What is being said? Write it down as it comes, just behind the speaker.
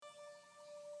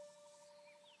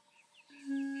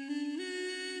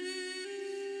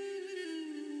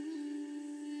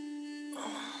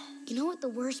You know what the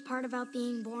worst part about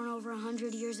being born over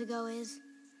 100 years ago is?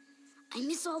 I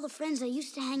miss all the friends I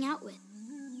used to hang out with.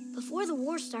 Before the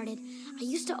war started, I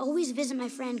used to always visit my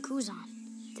friend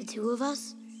Kuzan. The two of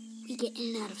us, we get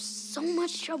in and out of so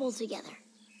much trouble together.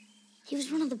 He was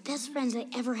one of the best friends I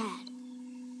ever had.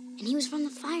 And he was from the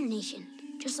Fire Nation,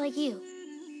 just like you.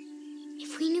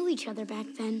 If we knew each other back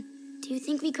then, do you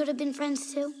think we could have been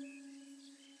friends too?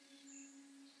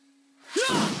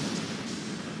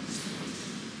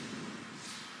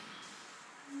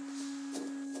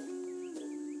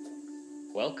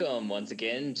 Welcome once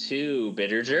again to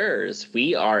Bitter Jurors.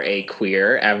 We are a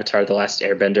queer Avatar: The Last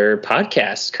Airbender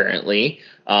podcast currently,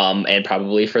 and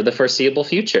probably for the foreseeable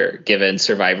future, given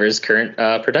Survivor's current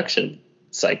production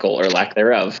cycle or lack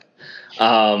thereof.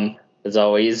 As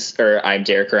always, I'm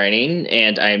Derek Reining,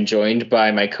 and I'm joined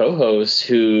by my co-host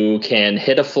who can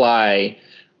hit a fly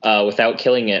without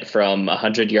killing it from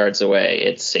 100 yards away.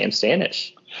 It's Sam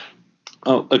Stanish.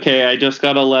 Oh, okay. I just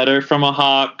got a letter from a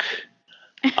hawk.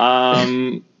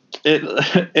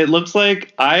 It looks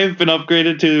like I've been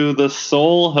upgraded to the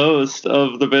sole host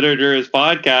of the Bitter Jurors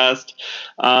podcast.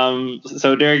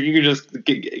 So Derek, you can just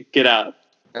get out.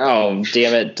 Oh,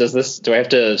 damn it. Do I have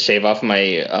to shave off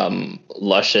my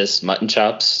luscious mutton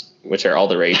chops, which are all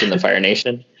the rage in the Fire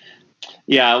Nation?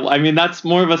 Yeah, I mean, that's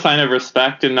more of a sign of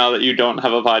respect. And now that you don't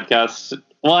have a podcast,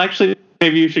 well, actually,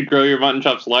 maybe you should grow your mutton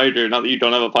chops larger now that you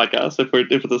don't have a podcast,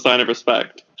 if it's a sign of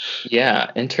respect.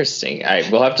 Yeah, interesting.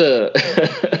 We'll have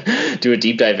to do a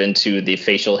deep dive into the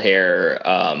facial hair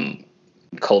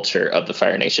culture of the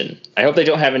Fire Nation. I hope they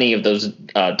don't have any of those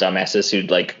dumbasses who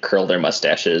like curl their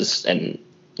mustaches and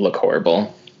look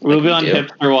horrible. We'll be on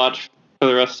hipster watch for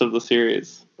the rest of the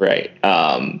series. Right.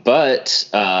 But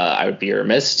I would be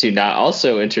remiss to not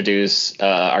also introduce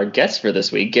our guest for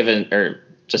this week,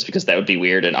 just because that would be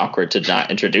weird and awkward to not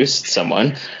introduce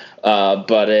someone.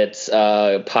 But it's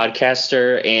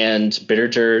podcaster and Bitter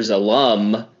Jurors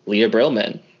alum, Leah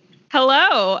Brillman.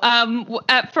 Hello.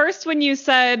 At first, when you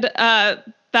said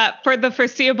that for the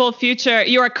foreseeable future,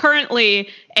 you are currently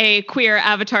a queer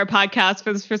Avatar podcast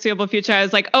for the foreseeable future, I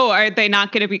was like, oh, are they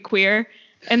not going to be queer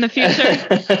in the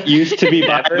future? Used to be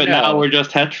bi, but now we're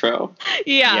just hetero.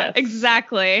 Yeah, yes.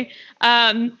 Exactly.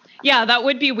 Yeah, that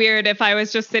would be weird if I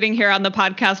was just sitting here on the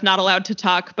podcast, not allowed to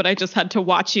talk, but I just had to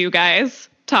watch you guys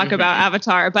talk about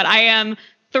Avatar. But I am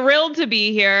thrilled to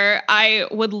be here. I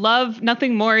would love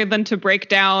nothing more than to break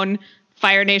down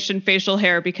Fire Nation facial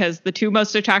hair, because the two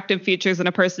most attractive features in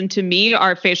a person to me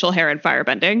are facial hair and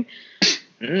firebending.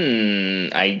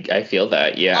 I feel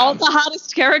that, yeah. All the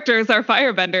hottest characters are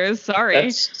firebenders, sorry.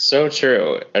 That's so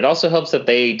true. It also helps that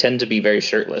they tend to be very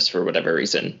shirtless for whatever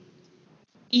reason.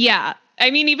 Yeah. I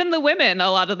mean, even the women,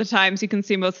 a lot of the times you can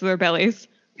see most of their bellies.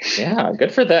 Yeah,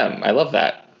 good for them. I love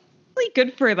that. Really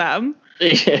good for them.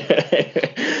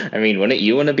 I mean, wouldn't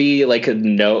you want to be you would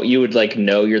know you're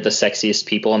the sexiest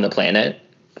people on the planet?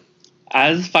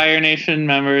 As Fire Nation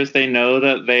members, they know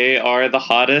that they are the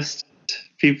hottest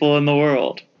people in the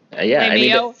world.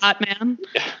 Yeah, hot man.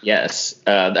 Yes.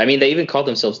 I mean, they even called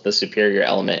themselves the superior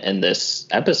element in this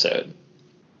episode.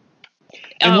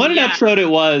 And what an episode it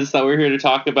was that we're here to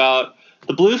talk about.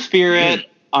 The Blue Spirit,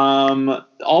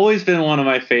 always been one of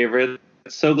my favorites.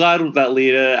 So glad that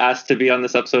Lita asked to be on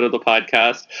this episode of the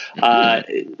podcast.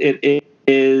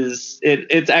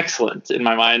 It's excellent in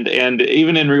my mind, and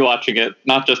even in rewatching it,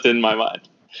 not just in my mind.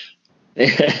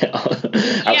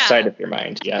 Outside of your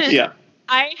mind, yeah. Yeah.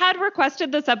 I had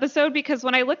requested this episode because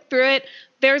when I looked through it,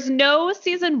 there's no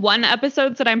season 1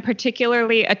 episodes that I'm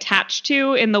particularly attached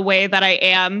to in the way that I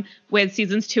am with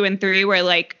seasons 2 and 3,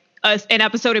 where an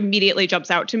episode immediately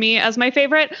jumps out to me as my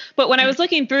favorite. But when I was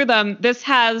looking through them, this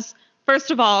has,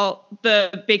 first of all,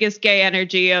 the biggest gay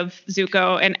energy of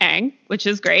Zuko and Aang, which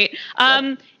is great.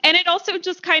 And it also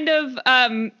just kind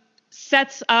of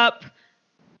sets up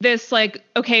this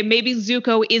okay, maybe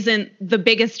Zuko isn't the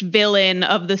biggest villain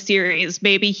of the series.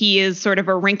 Maybe he is sort of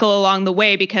a wrinkle along the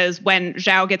way, because when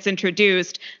Zhao gets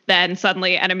introduced, then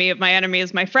suddenly enemy of my enemy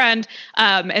is my friend.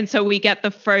 And so we get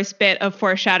the first bit of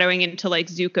foreshadowing into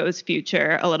Zuko's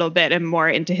future a little bit and more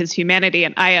into his humanity.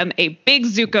 And I am a big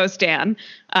Zuko stan.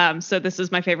 So this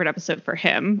is my favorite episode for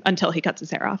him until he cuts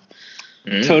his hair off.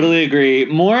 Totally agree.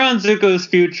 More on Zuko's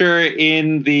future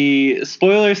in the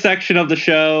spoiler section of the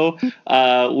show.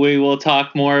 We will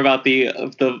talk more about the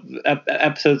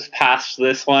episodes past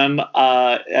this one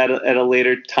at a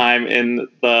later time in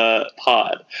the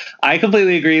pod. I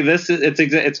completely agree.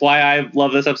 It's why I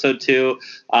love this episode too.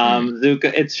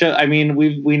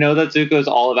 Zuko. We know that Zuko is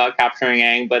all about capturing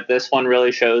Aang, but this one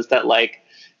really shows that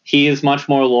he is much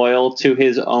more loyal to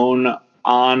his own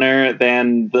honor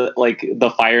than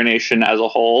the Fire Nation as a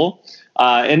whole.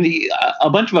 And a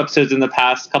bunch of episodes in the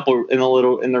past couple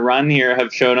in the run here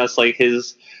have shown us like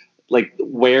his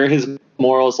where his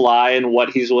morals lie and what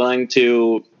he's willing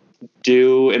to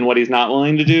do and what he's not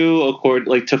willing to do,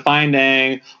 to find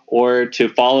Aang or to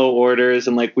follow orders,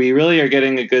 and like we really are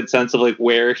getting a good sense of like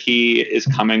where he is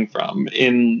coming from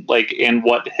and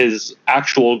what his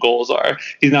actual goals are.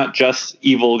 He's not just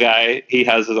evil guy; he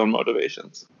has his own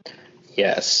motivations.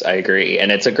 Yes, I agree,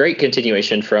 and it's a great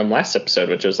continuation from last episode,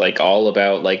 which was like all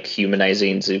about like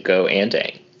humanizing Zuko and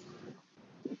Aang.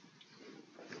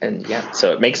 And yeah,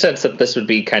 so it makes sense that this would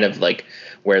be kind of like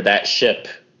where that ship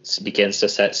begins to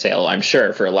set sail, I'm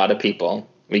sure, for a lot of people.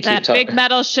 That big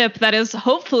metal ship that is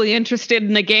hopefully interested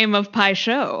in a game of Pai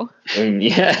Sho.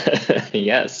 Yeah,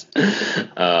 yes.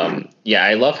 Yeah,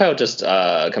 I love how just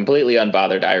completely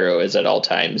unbothered Iroh is at all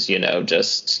times,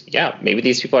 maybe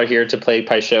these people are here to play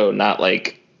Pai Sho, not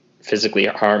like physically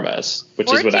harm us,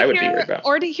 which is what I would be worried about.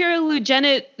 Or to hear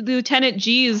Lieutenant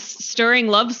G's stirring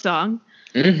love song.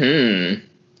 Mm-hmm.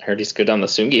 Heard he's good on the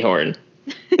Sungi horn.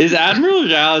 Is Admiral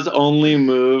Zhao's only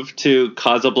move to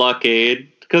cause a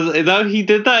blockade? Because he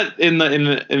did that in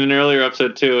an earlier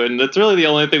episode too, and that's really the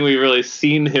only thing we've really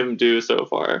seen him do so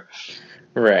far.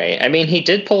 Right. I mean, he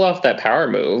did pull off that power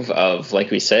move of, like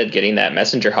we said, getting that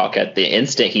messenger hawk at the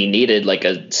instant he needed like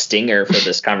a stinger for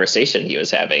this conversation he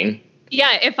was having.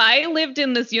 Yeah, if I lived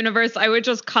in this universe, I would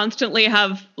just constantly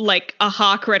have like a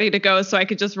hawk ready to go so I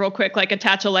could just real quick like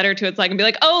attach a letter to its leg and be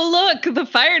like, oh, look, the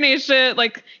Fire Nation.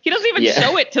 Like, he doesn't even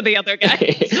show it to the other guy.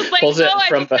 He's just like, I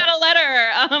just got a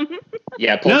letter.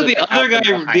 Yeah,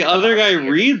 the other guy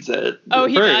reads it. Oh,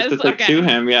 he first. does? It's like to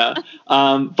him, yeah.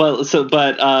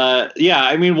 Yeah,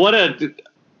 I mean, what a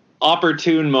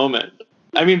opportune moment.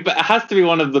 I mean, but it has to be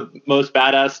one of the most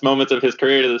badass moments of his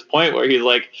career to this point, where he's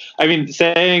like, I mean,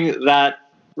 saying that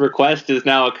request is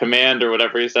now a command or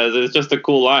whatever he says is just a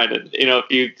cool line. And, if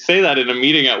you say that in a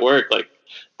meeting at work, like,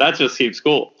 that just seems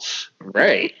cool.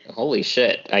 Right. Holy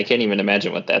shit. I can't even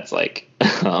imagine what that's like.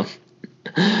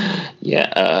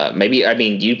 Maybe, I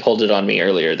mean, you pulled it on me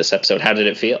earlier this episode. How did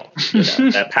it feel?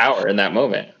 That power in that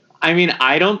moment. I mean,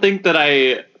 I don't think that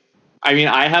I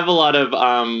have a lot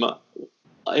of,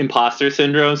 imposter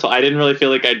syndrome, so I didn't really feel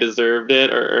like I deserved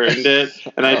it or earned it,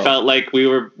 and I felt like we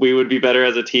would be better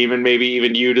as a team, and maybe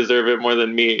even you deserve it more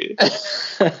than me.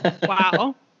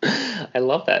 Wow. I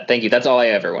love that. Thank you. That's all I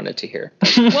ever wanted to hear.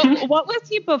 What was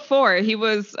he before? He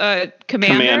was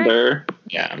commander.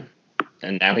 Yeah.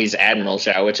 And now he's Admiral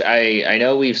Zhao, which I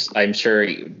know I'm sure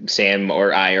Sam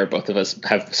or I or both of us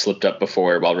have slipped up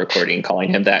before while recording,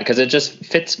 calling him that, because it just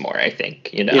fits more, I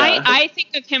think. I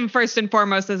think of him first and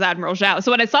foremost as Admiral Zhao. So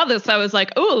when I saw this, I was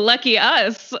like, oh, lucky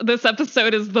us. This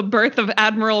episode is the birth of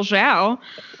Admiral Zhao.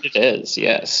 It is,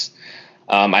 yes.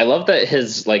 I love that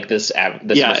his, like, this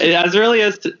as early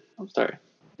as... I'm sorry.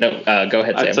 No, go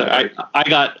ahead, Sam. Sorry, I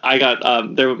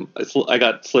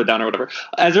got slowed down or whatever.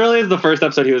 As early as the first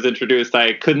episode he was introduced,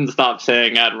 I couldn't stop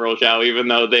saying Admiral Zhao, even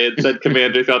though they had said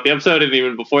Commander throughout the episode, and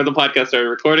even before the podcast started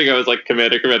recording, I was like,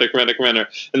 Commander.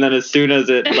 And then as soon as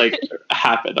it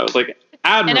happened, I was like,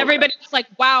 Admiral. And everybody was like,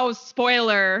 wow,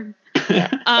 spoiler.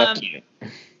 Fuck you.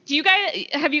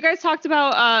 Have you guys talked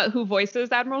about who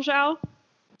voices Admiral Zhao?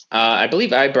 I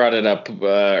believe I brought it up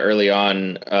early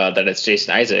on that it's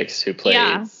Jason Isaacs who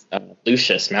plays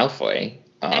Lucius Malfoy.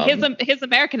 And his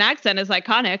American accent is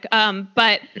iconic.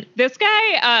 But this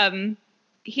guy,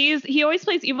 he always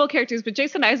plays evil characters, but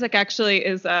Jason Isaac actually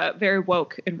is very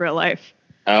woke in real life.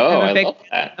 Oh, I love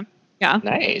that. Yeah.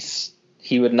 Nice.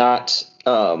 He would not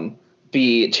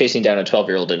be chasing down a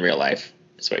 12-year-old in real life.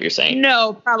 Is what you're saying?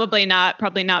 No, probably not.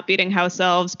 Probably not beating house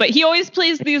elves. But he always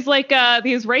plays these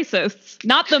these racists.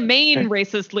 Not the main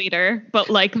racist leader, but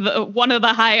like one of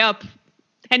the high up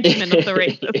henchmen of the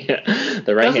racist.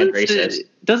 The right hand racist.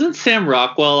 Doesn't Sam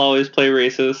Rockwell always play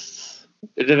racists?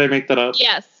 Did I make that up?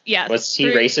 Yes. Was he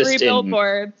racist in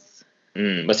Billboards?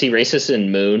 Was he racist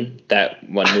in Moon? That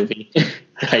one movie.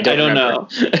 I don't know.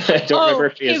 I don't remember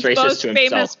if he was racist to himself.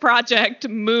 His most famous project,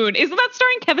 Moon. Isn't that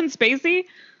starring Kevin Spacey?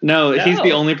 No, he's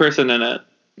the only person in it.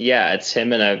 Yeah, it's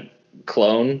him and a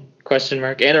clone, ? And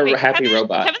a happy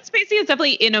robot. Kevin Spacey is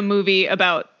definitely in a movie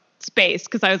about space,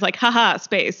 because I was like, haha,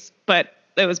 space. But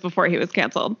it was before he was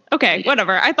canceled. Okay,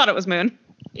 whatever. I thought it was Moon.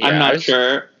 Yeah, I'm not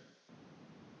sure.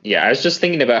 Yeah, I was just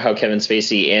thinking about how Kevin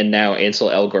Spacey and now Ansel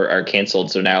Elgort are canceled,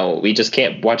 so now we just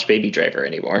can't watch Baby Driver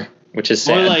anymore, which is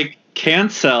sad. More like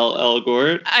cancel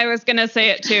Elgort. I was going to say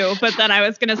it too, but then I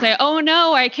was going to say, oh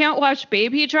no, I can't watch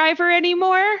Baby Driver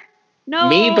anymore. No.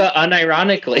 Me, but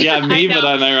unironically. Yeah, me, but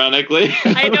know. unironically.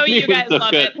 I know you guys So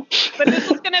love good. it. But this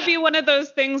is going to be one of those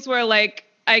things where, like,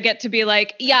 I get to be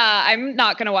like, yeah, I'm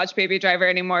not going to watch Baby Driver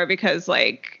anymore because,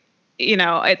 like, you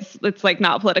know, it's like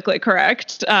not politically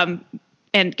correct,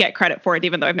 and get credit for it,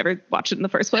 even though I've never watched it in the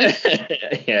first place.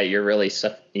 You're really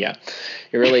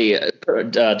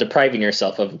depriving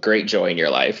yourself of great joy in your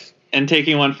life. And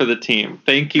taking one for the team.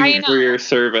 Thank you for your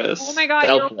service. Oh my God,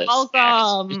 Selfless you're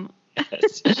welcome.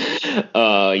 Yes.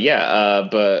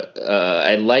 But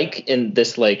I like in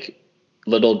this like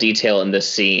little detail in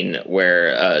this scene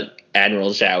where Admiral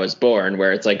Zhao is born,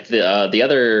 where it's like the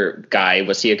other guy,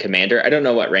 was he a commander? I don't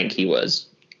know what rank he was.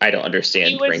 I don't understand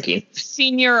He was ranking.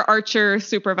 Senior archer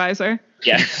supervisor.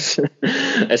 Yes,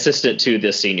 assistant to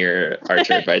the senior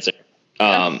archer advisor.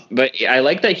 But I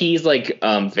like that he's like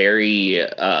very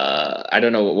I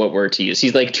don't know what word to use.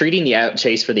 He's like treating the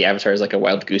chase for the Avatar as like a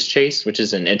wild goose chase, which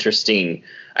is an interesting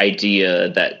idea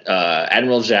that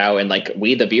Admiral Zhao and like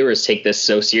we the viewers take this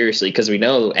so seriously because we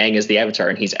know Aang is the Avatar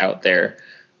and he's out there.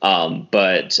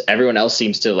 But everyone else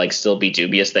seems to like still be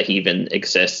dubious that he even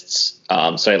exists.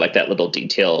 So I like that little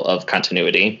detail of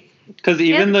continuity. Because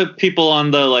even the people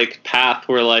on the like path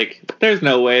were like, "There's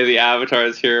no way the Avatar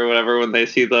is here," or whatever, when they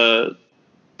see the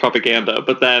propaganda.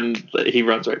 But then he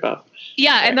runs right past.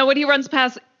 Yeah, and then when he runs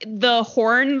past, the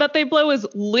horn that they blow is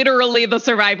literally the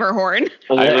survivor horn.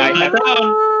 I have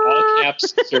all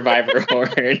caps survivor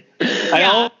horn.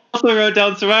 I also wrote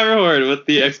down survivor horn with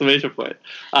the exclamation point.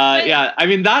 Yeah, I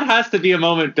mean, that has to be a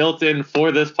moment built in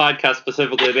for this podcast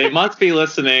specifically. They must be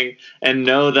listening and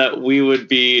know that we would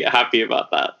be happy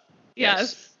about that.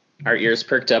 Yes. Our ears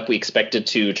perked up. We expected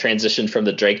to transition from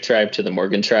the Drake tribe to the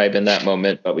Morgan tribe in that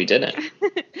moment, but we didn't.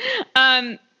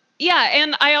 Yeah,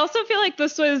 and I also feel like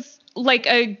this was like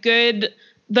a good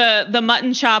the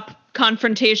mutton chop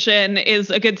confrontation is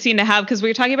a good scene to have because we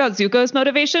were talking about Zuko's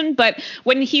motivation, but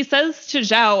when he says to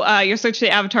Zhao, your search for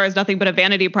the Avatar is nothing but a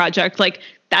vanity project, like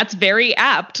that's very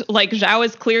apt. Like Zhao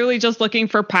is clearly just looking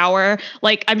for power.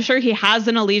 Like I'm sure he has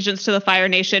an allegiance to the Fire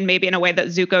Nation, maybe in a way that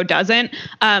Zuko doesn't.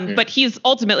 But he's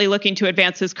ultimately looking to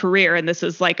advance his career, and this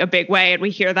is like a big way. And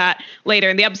we hear that later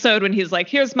in the episode when he's like,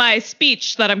 "Here's my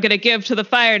speech that I'm going to give to the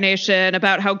Fire Nation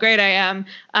about how great I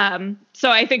am."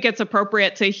 So I think it's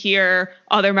appropriate to hear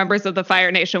other members of the Fire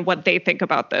Nation what they think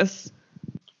about this.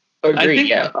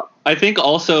 Agreed, I think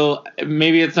also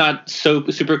maybe it's not so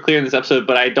super clear in this episode,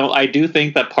 but I do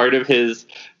think that part of his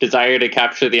desire to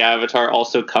capture the Avatar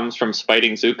also comes from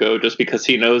spiting Zuko, just because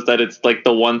he knows that it's like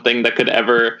the one thing that could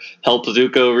ever help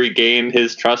Zuko regain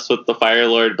his trust with the Fire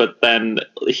Lord. But then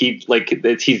he's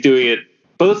doing it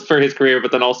both for his career,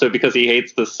 but then also because he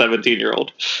hates this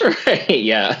 17-year-old. Right,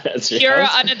 yeah. That's pure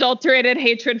unadulterated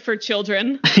hatred for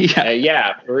children.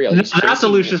 Yeah, for real. That's a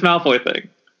Lucius Malfoy thing.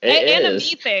 And a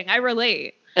me thing. I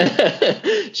relate.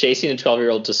 Chasing a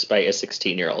 12-year-old despite a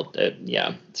 16-year-old.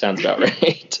 Yeah, sounds about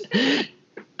right.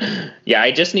 Yeah,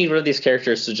 I just need one of these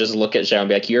characters to just look at Zhao and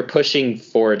be like, "You're pushing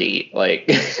 40." Like,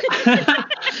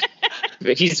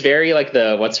 he's very like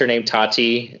the what's her name,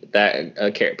 Tati,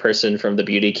 that person from the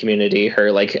beauty community.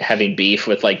 Her like having beef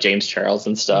with like James Charles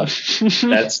and stuff.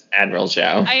 That's Admiral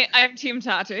Zhao. I'm Team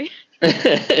Tati.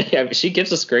 Yeah, she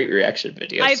gives us great reaction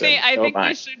videos. I think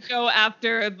we should go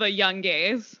after the young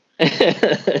gays. So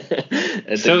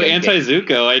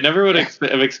anti-Zuko. I never would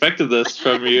have expected this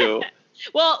from you.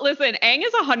 Well, listen, Aang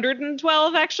is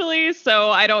 112 actually,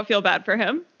 so I don't feel bad for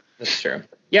him. That's true.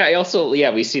 Yeah,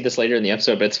 we see this later in the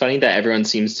episode, but it's funny that everyone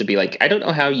seems to be like, I don't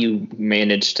know how you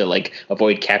managed to like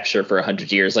avoid capture for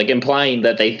 100 years, like implying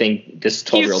that they think this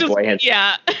 12-year-old boy has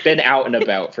been out and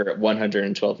about for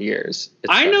 112 years.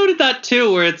 I noted that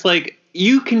too, where it's like,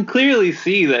 you can clearly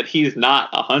see that he's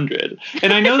not 100.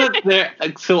 And I know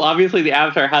that so obviously the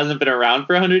Avatar hasn't been around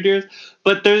for 100 years,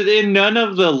 but there's in none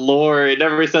of the lore, it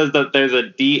never says that there's a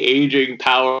de-aging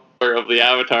power of the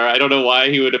Avatar. I don't know why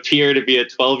he would appear to be a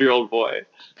 12-year-old boy.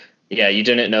 Yeah, you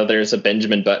didn't know there's a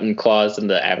Benjamin Button clause in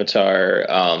the Avatar,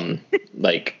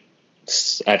 like,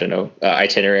 I don't know,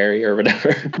 itinerary or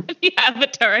whatever. The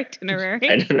Avatar itinerary.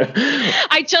 I don't know.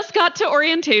 I just got to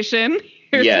orientation.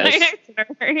 Here's my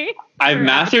itinerary. I've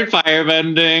mastered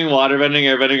firebending, waterbending,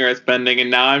 airbending, earthbending, and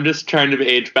now I'm just trying to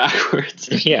age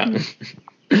backwards. Yeah.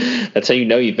 That's how you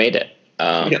know you've made it.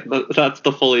 That's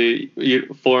the fully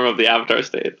form of the Avatar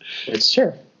state. It's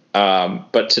true.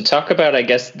 But to talk about, I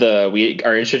guess, we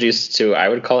are introduced to, I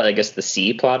would call it, I guess, the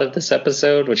C plot of this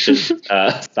episode, which is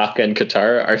Sokka and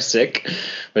Katara are sick,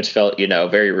 which felt,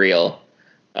 very real,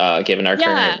 given our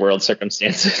current world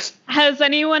circumstances. Has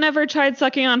anyone ever tried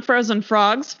sucking on frozen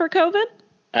frogs for COVID?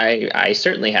 I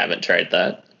certainly haven't tried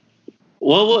that.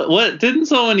 What didn't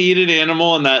someone eat an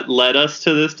animal and that led us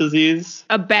to this disease?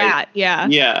 A bat, yeah.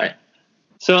 Yeah. Right.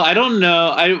 So I don't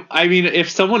know. I mean, if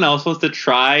someone else wants to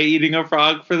try eating a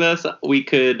frog for this, we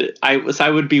could. I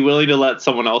would be willing to let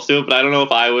someone else do it, but I don't know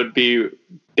if I would be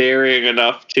daring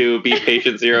enough to be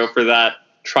patient zero for that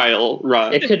trial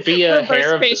run. It could be a Reverse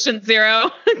hair of patient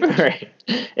zero. right.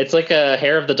 It's like a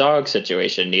hair of the dog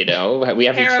situation, you know. We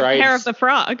haven't tried hair of the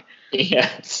frog.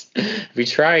 Yes, we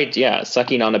tried. Yeah,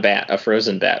 sucking on a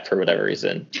frozen bat for whatever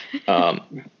reason.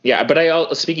 Yeah,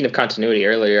 but speaking of continuity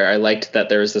earlier, I liked that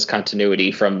there was this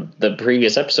continuity from the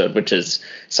previous episode, which is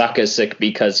Sokka is sick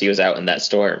because he was out in that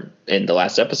storm in the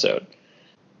last episode,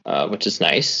 which is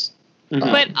nice. Mm-hmm.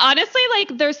 But honestly,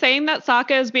 like, they're saying that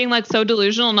Sokka is being like so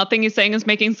delusional, nothing he's saying is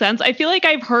making sense. I feel like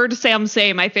I've heard Sam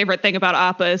say my favorite thing about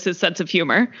Appa is his sense of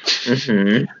humor.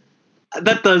 Mm-hmm.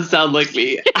 That does sound like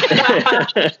me.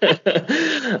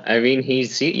 I mean, he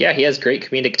has great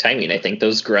comedic timing. I think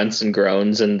those grunts and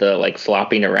groans and the like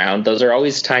flopping around, those are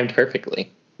always timed perfectly.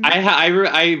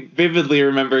 I vividly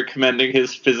remember commending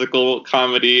his physical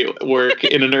comedy work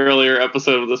in an earlier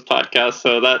episode of this podcast.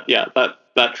 So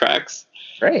that tracks.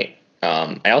 Right.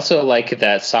 I also like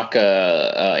that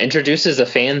Sokka introduces a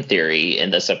fan theory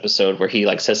in this episode where he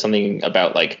like says something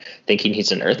about like thinking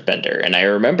he's an earthbender. And I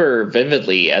remember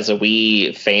vividly as a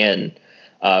wee fan,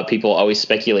 people always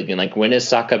speculating like, when is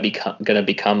Sokka going to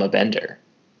become a bender?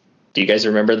 Do you guys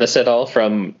remember this at all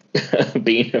from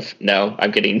being? No,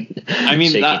 I'm kidding. I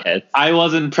mean, I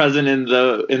wasn't present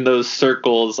in those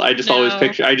circles. I just always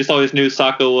knew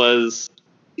Sokka was,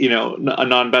 you know, a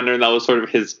non-bender, and that was sort of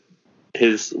his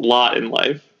lot in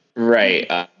life. Right.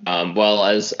 Well,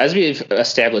 as we've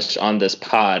established on this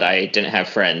pod, I didn't have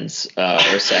friends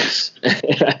or sex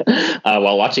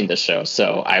while watching this show.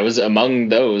 So I was among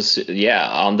those,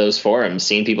 on those forums,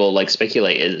 seeing people like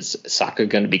speculate, is Sokka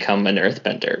going to become an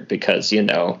earthbender? Because, you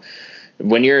know,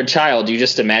 when you're a child, you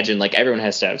just imagine like everyone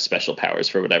has to have special powers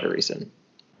for whatever reason.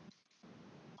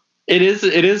 It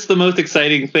is the most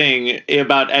exciting thing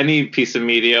about any piece of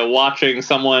media, watching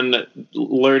someone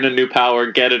learn a new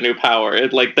power, get a new power.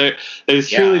 There's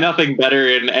truly nothing better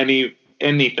in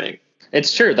anything.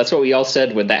 It's true. That's what we all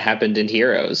said when that happened in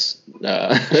Heroes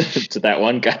to that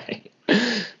one guy.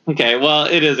 Okay, well,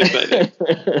 it is exciting.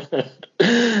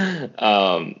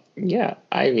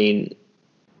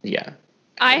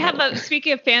 I have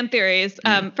speaking of fan theories,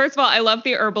 first of all, I love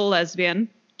the herbal lesbian.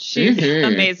 She's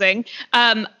amazing.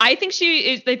 I think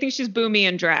she's Boomy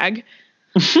in drag.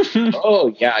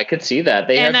 Oh yeah, I could see that.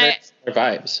 They have their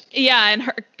vibes. Yeah,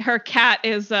 and her cat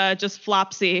is just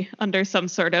Flopsy under some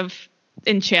sort of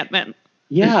enchantment.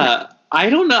 Yeah,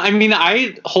 I don't know. I mean,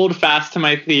 I hold fast to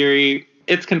my theory.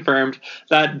 It's confirmed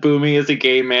that Boomy is a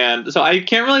gay man. So I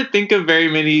can't really think of very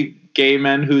many gay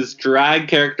men whose drag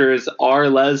characters are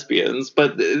lesbians,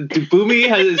 but Boomy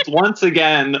has once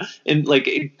again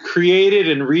created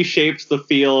and reshaped the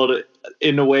field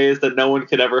in ways that no one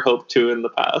could ever hope to in the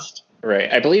past.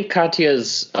 Right. I believe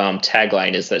Katya's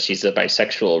tagline is that she's a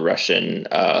bisexual Russian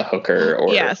hooker,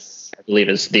 or yes, I believe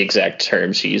is the exact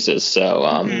term she uses. So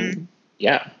Boomy.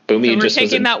 So we're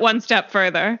taking that one step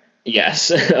further.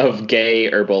 Yes, of gay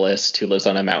herbalist who lives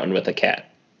on a mountain with a cat.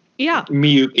 Yeah,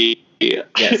 Miyuki.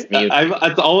 Yes,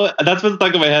 that's been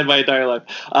stuck in my head my entire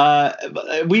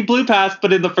life. We blew past,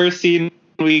 but in the first scene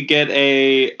we get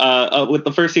with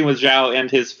the first scene with Zhao and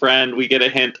his friend, we get a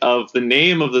hint of the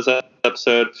name of this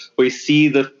episode. We see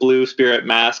the blue spirit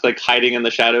mask like hiding in the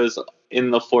shadows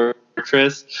in the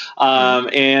fortress.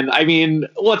 And I mean,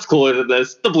 what's cooler than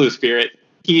this? The blue spirit.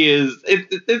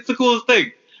 It's the coolest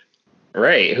thing.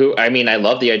 Right. I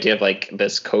love the idea of like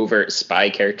this covert spy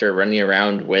character running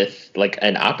around with like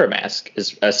an opera mask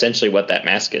is essentially what that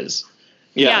mask is.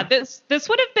 Yeah, this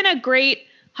would have been a great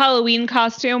Halloween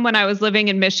costume when I was living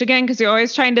in Michigan, because you're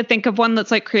always trying to think of one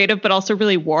that's like creative but also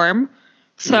really warm.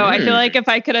 So I feel like if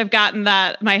I could have gotten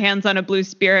my hands on a blue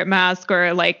spirit mask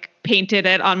or like painted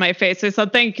it on my face or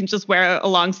something, you can just wear a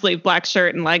long sleeve black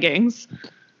shirt and leggings.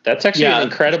 That's actually an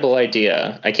incredible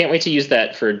idea. I can't wait to use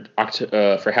that for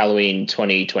Halloween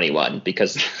 2021,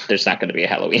 because there's not going to be a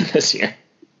Halloween this year.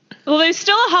 Well, there's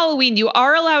still a Halloween. You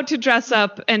are allowed to dress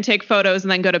up and take photos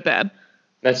and then go to bed.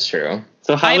 That's true.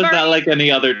 So how is that like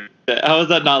any other day? How is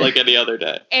that not like any other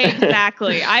day?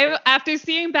 Exactly. After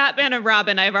seeing Batman and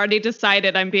Robin, I've already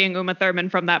decided I'm being Uma Thurman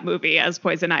from that movie as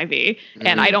Poison Ivy.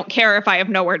 And I don't care if I have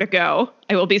nowhere to go.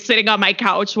 I will be sitting on my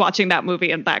couch watching that movie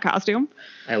in that costume.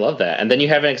 I love that. And then you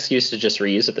have an excuse to just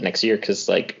reuse it the next year, because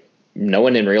like no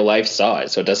one in real life saw it,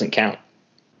 so it doesn't count.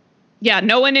 Yeah,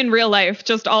 no one in real life.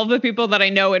 Just all the people that I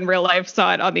know in real life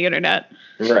saw it on the internet.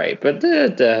 Right, but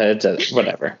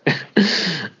whatever.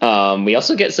 We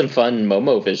also get some fun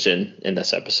Momo vision in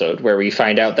this episode, where we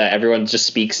find out that everyone just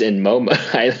speaks in Momo.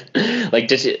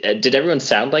 Did everyone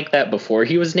sound like that before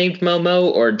he was named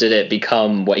Momo, or did it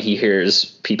become what he hears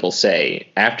people say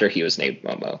after he was named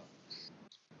Momo?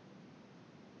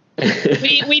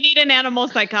 we need an animal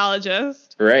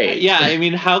psychologist. Right. Yeah, I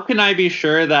mean, how can I be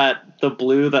sure that the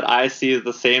blue that I see is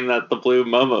the same that the blue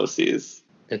Momo sees?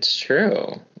 It's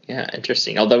true. Yeah,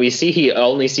 interesting. Although he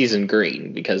only sees in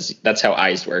green, because that's how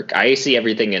eyes work. I see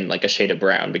everything in like a shade of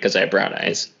brown because I have brown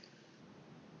eyes.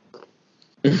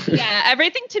 Yeah,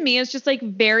 everything to me is just like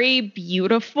very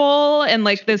beautiful and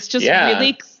like this just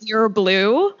really clear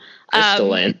blue.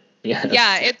 Crystalline. Yes.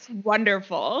 Yeah, it's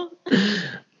wonderful.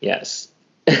 Yes.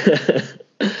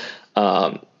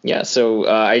 So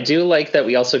I do like that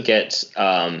we also get,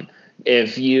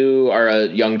 if you are a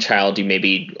young child, you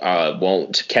maybe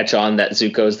won't catch on that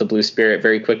Zuko is the blue spirit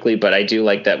very quickly, but I do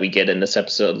like that we get in this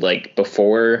episode, like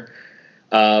before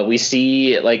we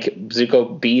see like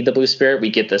Zuko be the blue spirit,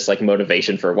 we get this like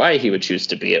motivation for why he would choose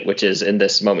to be it, which is in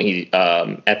this moment he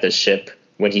at the ship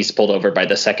when he's pulled over by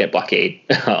the second blockade,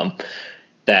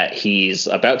 that he's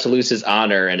about to lose his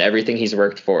honor and everything he's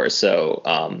worked for.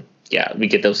 So we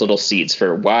get those little seeds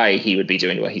for why he would be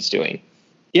doing what he's doing.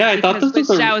 Yeah, I thought this was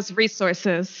Zhao's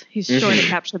resources. He's sure to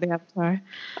capture the Avatar.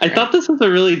 I thought this was a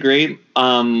really great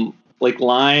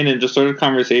line and just sort of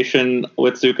conversation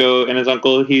with Zuko and his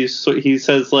uncle. He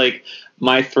says like,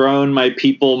 "My throne, my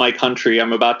people, my country.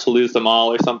 I'm about to lose them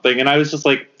all," or something. And I was just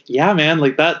like, "Yeah, man,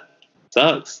 like that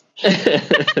sucks."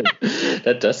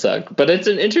 That does suck, but it's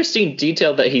an interesting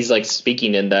detail that he's like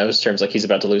speaking in those terms, like he's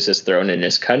about to lose his throne in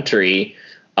his country.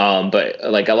 But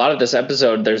like a lot of this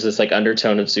episode, there's this like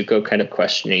undertone of Zuko kind of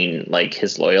questioning like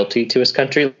his loyalty to his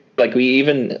country. Like we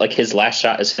even like his last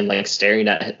shot is him like staring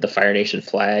at the Fire Nation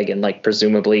flag and like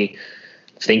presumably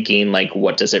thinking like,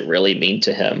 what does it really mean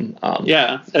to him?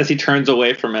 As he turns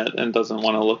away from it and doesn't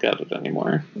want to look at it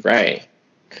anymore. Right.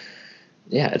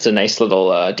 Yeah, it's a nice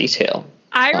little detail.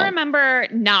 I remember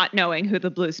not knowing who the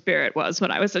blue spirit was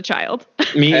when I was a child.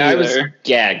 Me either. I was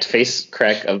gagged, face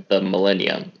crack of the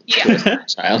millennium. Yeah.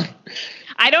 Child.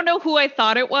 I don't know who I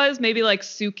thought it was, maybe like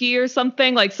Suki or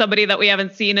something, like somebody that we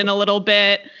haven't seen in a little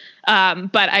bit.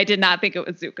 But I did not think it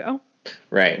was Zuko.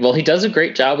 Right. Well, he does a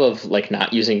great job of like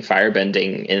not using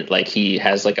firebending. And like he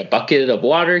has like a bucket of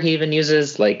water he even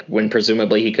uses, like when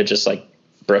presumably he could just like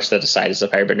brush that aside as a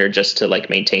firebender just to like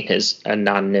maintain his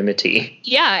anonymity.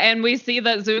 Yeah, and we see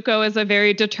that Zuko is a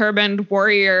very determined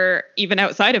warrior even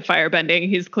outside of firebending.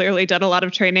 He's clearly done a lot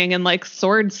of training in like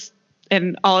swords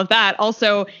and all of that.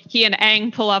 Also, he and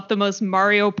Aang pull off the most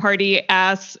Mario Party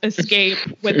ass escape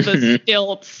with the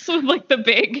stilts, like the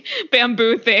big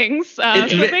bamboo things. So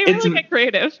they really get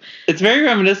creative. It's very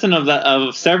reminiscent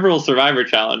of several Survivor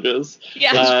challenges.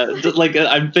 Yeah.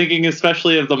 I'm thinking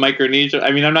especially of the Micronesia.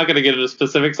 I mean, I'm not going to get into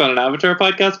specifics on an Avatar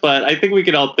podcast, but I think we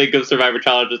can all think of Survivor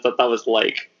challenges that was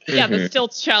like. Yeah, the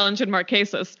stilts challenge in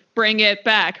Marquesas. Bring it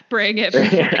back. Bring it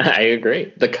back. I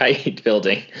agree. The kite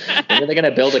building. When are they going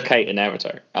to build a kite in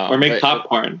Avatar? Or make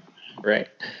popcorn. Right.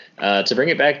 To bring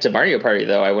it back to Mario Party,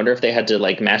 though, I wonder if they had to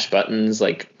like mash buttons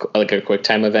like a quick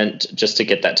time event just to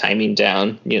get that timing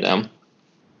down, you know?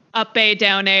 Up A,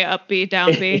 down A, up B,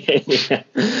 down B. Yeah.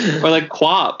 Or like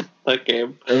Quap, that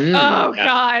game.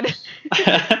 God.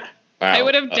 Wow. I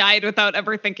would have died without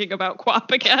ever thinking about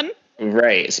Quap again.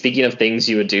 Right. Speaking of things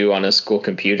you would do on a school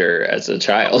computer as a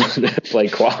child, play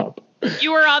Quap.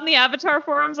 You were on the Avatar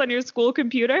forums on your school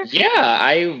computer? Yeah,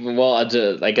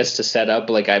 I guess to set up,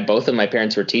 like both of my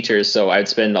parents were teachers, so I'd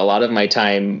spend a lot of my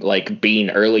time like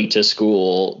being early to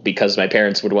school because my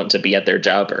parents would want to be at their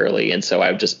job early, and so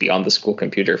I would just be on the school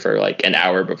computer for like an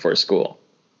hour before school.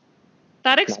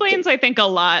 That explains, I think, a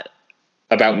lot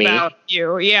about me. About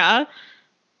you, yeah.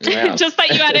 Wow. Just that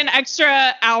you had an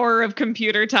extra hour of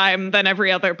computer time than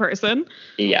every other person.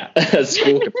 Yeah,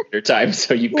 school computer time.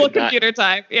 So you school could not... computer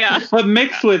time. Yeah, but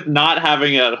mixed with not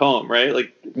having it at home, right?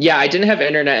 Like, yeah, I didn't have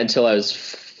internet until I was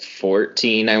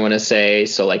 14, I want to say.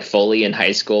 So like fully in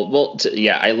high school. Well,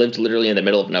 I lived literally in the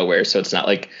middle of nowhere, so it's not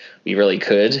like we really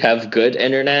could have good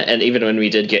internet. And even when we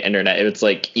did get internet, it was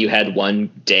like you had one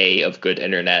day of good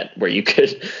internet where you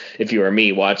could, if you were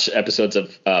me, watch episodes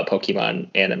of Pokemon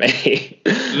anime.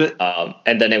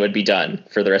 And then it would be done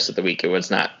for the rest of the week. It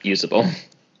was not usable.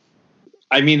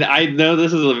 I mean, I know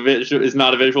this is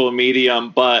not a visual medium,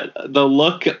 but the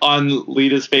look on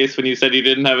Lita's face when you said you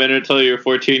didn't have internet until you were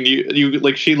 14, you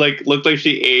like she like looked like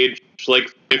she aged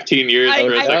like 15 years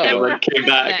for a second and came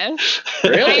back.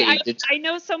 Really? I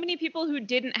know so many people who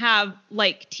didn't have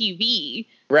like TV.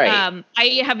 Right. I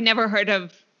have never heard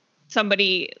of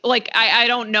somebody like I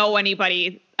don't know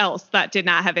anybody else that did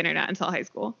not have internet until high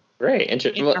school. Right.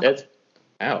 Interesting. Well, that's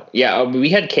wow. Yeah, we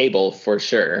had cable for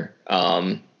sure.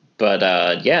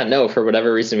 But yeah, no, for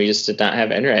whatever reason, we just did not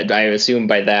have internet. I assume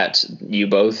by that you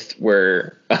both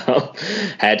were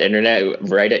had internet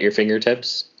right at your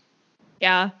fingertips.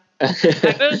 Yeah.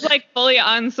 I was like fully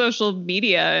on social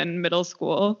media in middle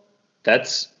school.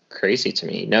 That's crazy to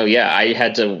me. No, yeah, I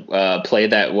had to play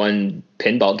that one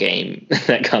pinball game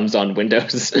that comes on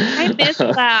Windows. I missed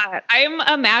that. I'm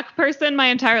a Mac person my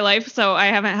entire life, so I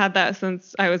haven't had that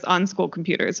since I was on school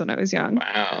computers when I was young.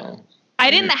 Wow. I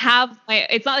didn't have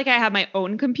it's not like I had my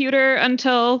own computer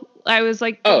until I was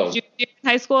like junior in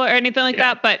high school or anything like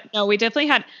that. But no, we definitely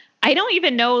had, I don't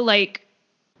even know like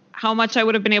how much I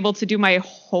would have been able to do my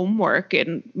homework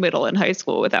in middle and high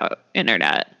school without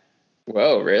internet.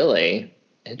 Whoa, really?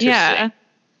 Interesting. Yeah.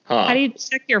 Huh. How do you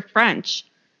check your French?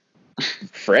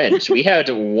 French. We had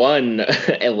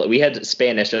we had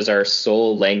Spanish as our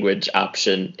sole language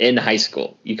option in high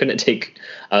school. You couldn't take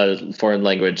a foreign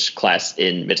language class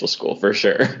in middle school for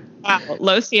sure. Wow,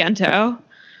 lo siento.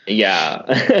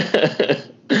 Yeah.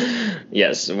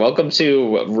 Yes. Welcome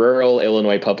to rural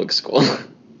Illinois public school.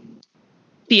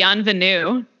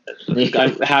 Bienvenue.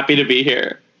 I'm happy to be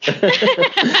here.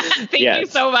 Thank you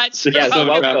so much. Yeah, so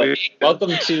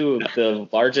welcome to the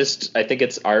largest. I think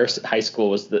it's our high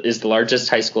school is the largest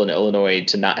high school in Illinois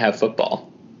to not have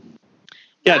football.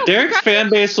 Yeah, Derek's fan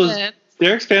base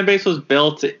was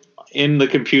built in the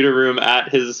computer room at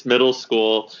his middle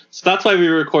school, so that's why we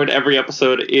record every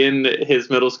episode in his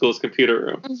middle school's computer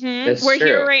room. Mm-hmm. We're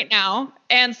here right now,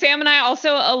 and Sam and I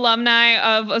also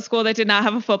alumni of a school that did not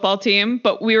have a football team,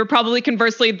 but we were probably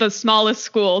conversely the smallest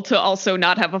school to also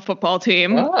not have a football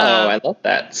team. Oh, I love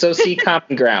that. So see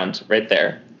common ground right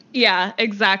there. Yeah,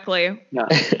 exactly. Yeah.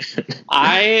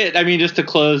 I mean, just to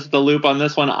close the loop on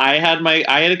this one, I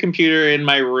had a computer in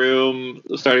my room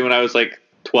starting when I was like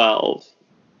 12.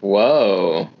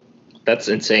 Whoa, that's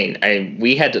insane.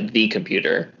 We had the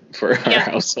computer for our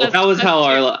household.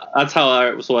 That's how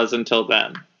ours was until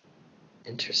then.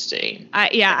 Interesting.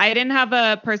 I didn't have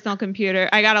a personal computer.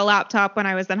 I got a laptop when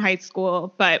I was in high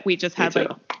school, but we just had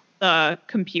like the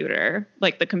computer,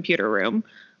 like the computer room,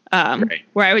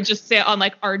 where I would just sit on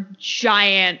like our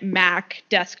giant Mac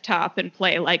desktop and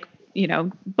play like,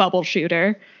 Bubble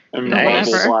Shooter. Nice.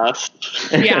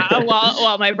 Yeah,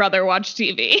 while my brother watched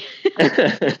TV.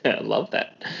 I love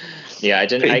that. Yeah, I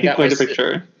didn't. I got quite a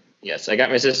picture. Yes, I got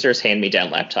my sister's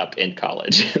hand-me-down laptop in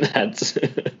college. That's.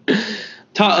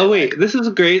 Oh wait, this is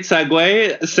a great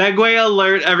segue. Segue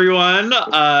alert, everyone!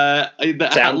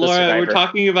 Laura, we're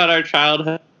talking about our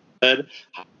childhood. How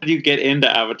did you get into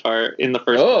Avatar in the first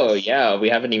place? Oh yeah, we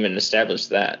haven't even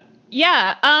established that.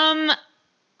 Yeah.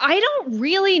 I don't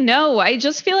really know. I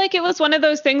just feel like it was one of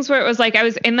those things where it was like I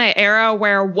was in the era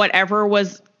where whatever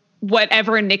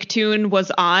Nicktoon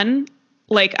was on,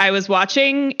 like I was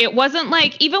watching. It wasn't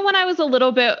like, even when I was a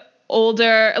little bit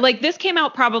older, like this came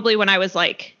out probably when I was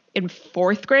like in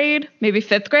 4th grade, maybe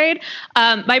 5th grade.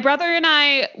 My brother and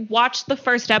I watched the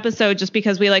first episode just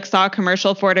because we like saw a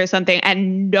commercial for it or something,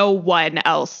 and no one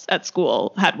else at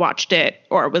school had watched it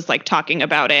or was like talking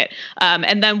about it.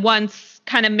 And then once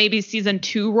kind of maybe season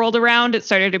 2 rolled around, it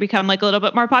started to become like a little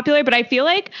bit more popular. But I feel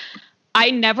like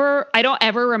I don't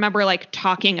ever remember like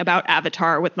talking about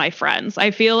Avatar with my friends.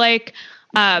 I feel like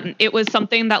it was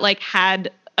something that like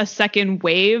had a second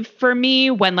wave for me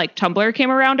when like Tumblr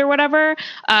came around or whatever.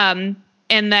 And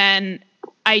then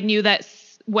I knew that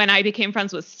when I became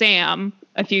friends with Sam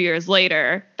a few years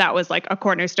later, that was like a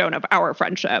cornerstone of our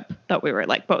friendship, that we were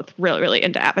like both really, really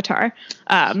into Avatar.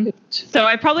 So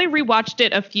I probably rewatched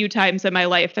it a few times in my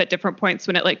life at different points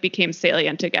when it like became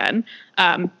salient again.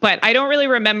 But I don't really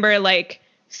remember like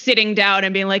sitting down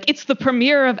and being like, it's the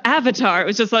premiere of Avatar. It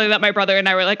was just something that my brother and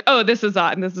I were like, oh, this is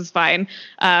on, this is fine.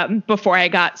 Before I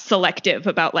got selective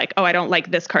about like, oh, I don't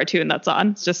like this cartoon that's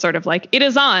on. It's just sort of like, it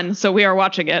is on, so we are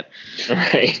watching it.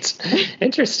 Right.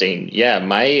 Interesting. Yeah.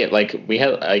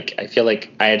 I feel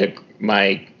like I had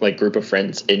my group of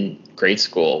friends in grade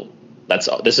school.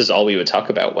 This is all we would talk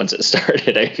about once it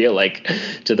started. I feel like,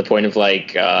 to the point of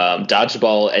like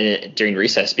dodgeball and during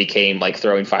recess became like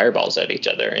throwing fireballs at each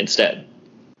other instead.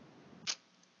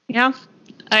 Yeah.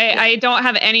 I don't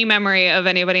have any memory of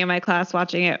anybody in my class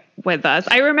watching it with us.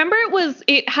 I remember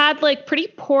it had like pretty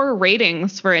poor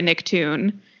ratings for a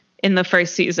Nicktoon in the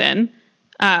first season.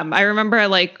 I remember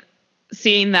like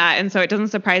seeing that. And so it doesn't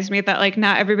surprise me that like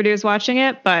not everybody was watching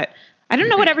it, but I don't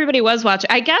know what everybody was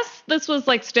watching. I guess this was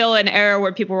like still an era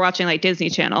where people were watching like Disney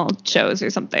Channel shows or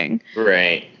something.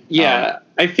 Right. Yeah,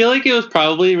 I feel like it was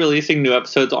probably releasing new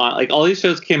episodes on, like, all these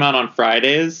shows came out on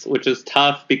Fridays, which is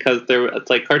tough because it's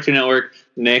like Cartoon Network,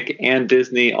 Nick, and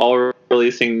Disney all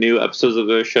releasing new episodes of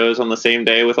those shows on the same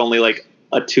day with only like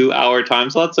a 2-hour time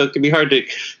slot, so it can be hard to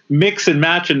mix and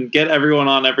match and get everyone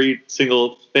on every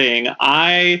single thing.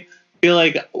 I feel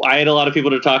like I had a lot of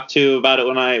people to talk to about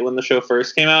it when the show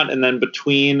first came out, and then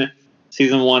between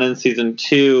season 1 and season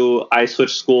 2, I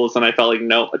switched schools, and I felt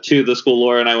like to the school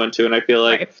Laura and I went to, and I feel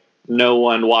like no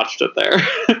one watched it there.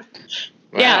 Wow.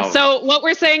 Yeah, so what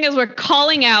we're saying is we're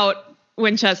calling out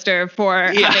Winchester for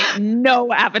having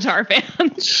no Avatar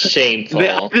fans.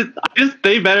 Shameful.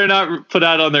 They better not put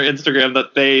out on their Instagram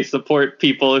that they support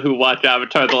people who watch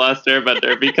Avatar The Last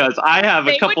Airbender, because I have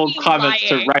a couple of comments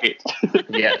to write.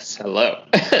 Yes, hello.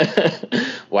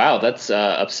 Wow, that's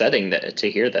upsetting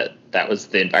to hear that was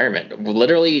the environment.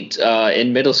 Literally,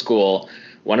 in middle school,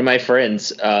 one of my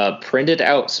friends printed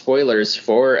out spoilers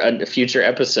for a future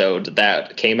episode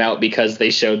that came out because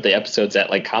they showed the episodes at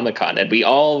like Comic-Con, and we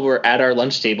all were at our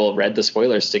lunch table, read the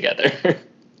spoilers together.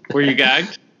 Were you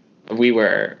gagged? We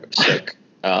were shook.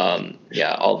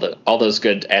 Yeah, all those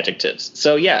good adjectives.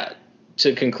 So yeah,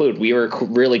 to conclude, we were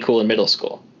really cool in middle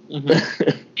school.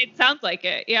 Mm-hmm. It sounds like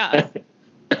it, yeah.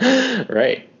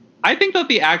 Right. I think that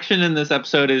the action in this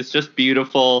episode is just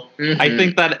beautiful. Mm-hmm. I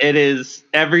think that it is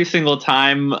every single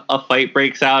time a fight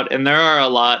breaks out, and there are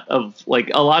there's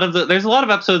a lot of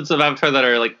episodes of Avatar that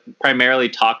are like primarily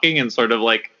talking and sort of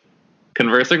like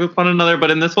conversing with one another. But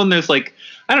in this one, there's like,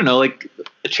 I don't know, like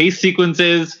chase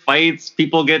sequences, fights,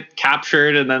 people get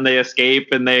captured and then they escape,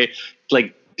 and they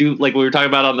like do like we were talking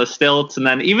about on the stilts, and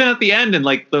then even at the end, and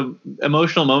like the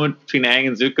emotional moment between Aang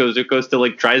and Zuko still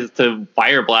like tries to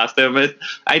fire blast him.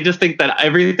 I just think that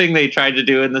everything they tried to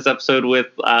do in this episode with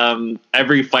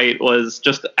every fight was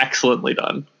just excellently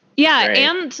done. Yeah, right.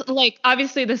 And like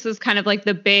obviously this is kind of like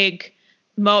the big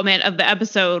moment of the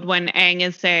episode when Aang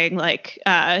is saying like,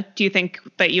 do you think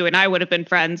that you and I would have been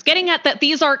friends? Getting at that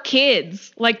these are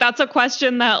kids. Like that's a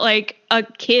question that like a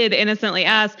kid innocently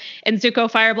asks, and Zuko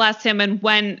fire blasts him, and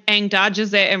when Aang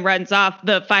dodges it and runs off,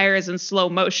 the fire is in slow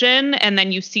motion, and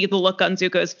then you see the look on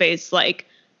Zuko's face like,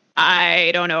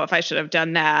 I don't know if I should have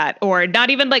done that, or not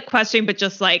even like questioning, but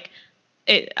just like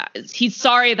he's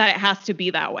sorry that it has to be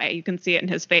that way. You can see it in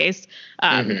his face.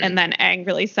 And then Aang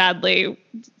really sadly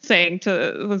saying to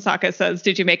Sokka says,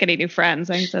 did you make any new friends?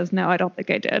 And he says, no, I don't think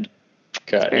I did.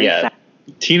 God, yeah. Sad.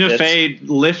 Tina Fey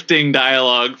lifting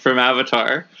dialogue from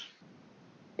Avatar.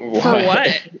 What? For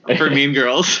what? For Mean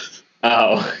Girls.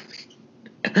 Oh.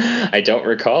 I don't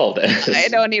recall this. I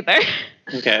don't either.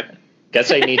 Okay. Guess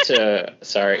I need to.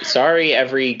 Sorry,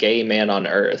 every gay man on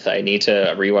Earth. I need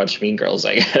to rewatch Mean Girls,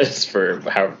 I guess, for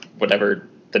whatever.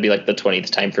 That'd be like the 20th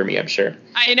time for me, I'm sure.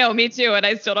 I know, me too, and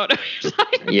I still don't know what you're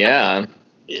talking about. Yeah.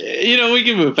 You know, we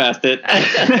can move past it.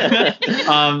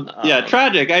 Yeah,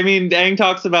 tragic. I mean, Aang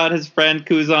talks about his friend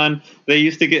Kuzan. They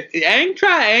used to get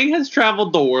Aang has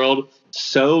traveled the world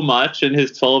so much in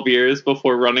his 12 years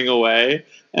before running away,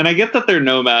 and I get that they're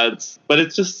nomads, but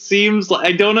it just seems like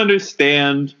I don't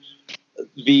understand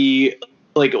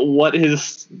what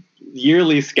his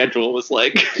yearly schedule was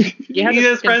like. He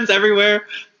has friends everywhere.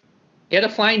 He had a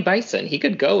flying bison. He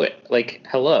could go it. Like,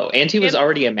 hello. And he was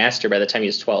already a master by the time he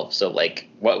was 12. So, like,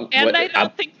 what? And I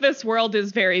don't think this world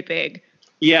is very big.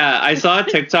 Yeah, I saw a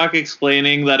TikTok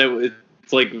explaining that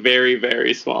it's like very,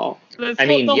 very small.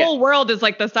 The whole world is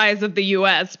like the size of the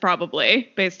U.S. probably,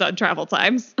 based on travel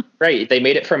times. Right. They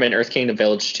made it from an Earth Kingdom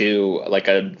village to like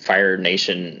a Fire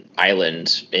Nation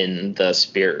island in the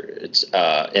spirit,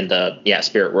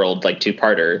 spirit world, like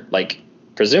two-parter, like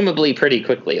presumably pretty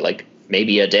quickly, like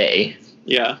maybe a day.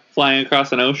 Yeah, flying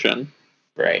across an ocean.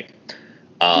 Right.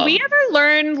 Do we ever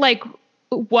learn like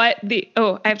what the?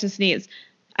 Oh, I have to sneeze.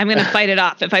 I'm going to fight it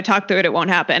off. If I talk through it, it won't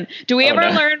happen. Do we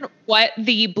ever learn what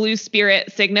the blue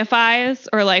spirit signifies,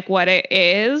 or like what it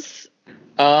is?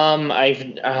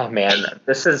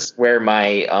 This is where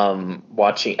my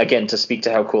watching again, to speak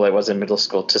to how cool I was in middle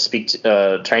school,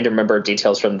 trying to remember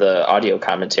details from the audio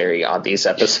commentary on these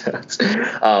episodes.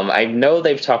 I know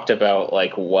they've talked about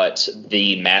like what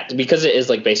the because it is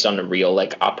like based on a real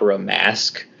like opera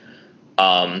mask.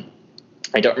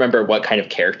 I don't remember what kind of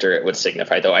character it would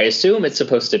signify, though. I assume it's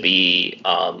supposed to be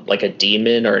like a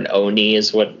demon or an oni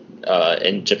is what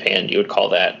in Japan you would call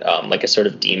that, like a sort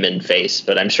of demon face.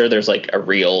 But I'm sure there's like a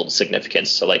real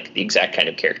significance to like the exact kind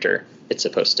of character it's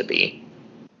supposed to be.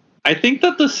 I think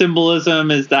that the symbolism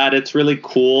is that it's really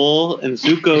cool, and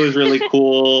Zuko is really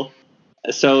cool.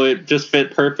 So it just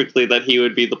fit perfectly that he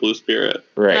would be the blue spirit.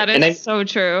 Right. That is so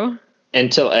true.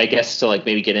 And I guess to like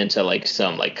maybe get into like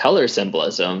some like color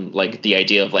symbolism, like the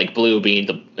idea of like blue being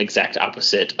the exact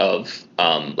opposite of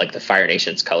like the Fire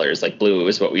Nation's colors. Like blue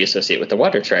is what we associate with the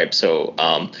Water Tribe, so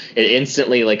it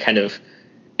instantly like kind of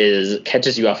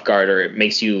catches you off guard, or it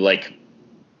makes you like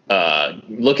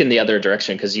look in the other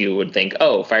direction, because you would think,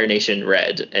 oh, Fire Nation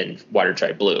red and Water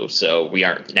Tribe blue, so we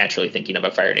aren't naturally thinking of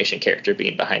a Fire Nation character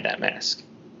being behind that mask.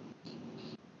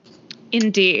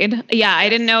 Indeed. Yeah, I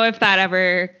didn't know if that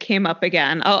ever came up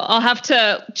again. I'll have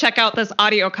to check out this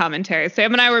audio commentary.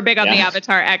 Sam and I were big on the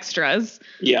Avatar extras.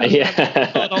 Yeah.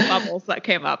 The little bubbles that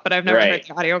came up, but I've never heard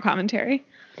the audio commentary.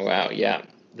 Wow, yeah.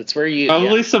 That's where you...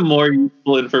 Probably some more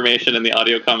useful information in the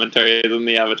audio commentary than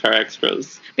the Avatar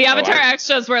extras. The Avatar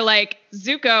extras were like,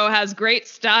 Zuko has great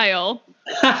style.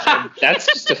 That's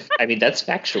just that's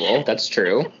factual. That's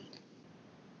true.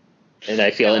 And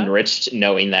I feel enriched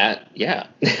knowing that,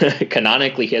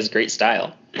 canonically he has great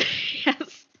style.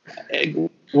 Yes.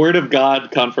 Word of God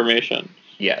confirmation.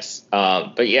 Yes.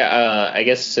 But I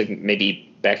guess to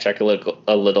maybe backtrack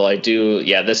a little,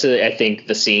 this is, I think,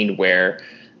 the scene where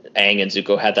Aang and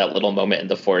Zuko had that little moment in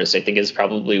the forest, I think is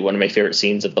probably one of my favorite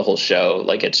scenes of the whole show.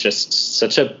 Like, it's just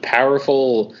such a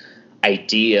powerful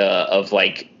idea of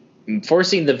like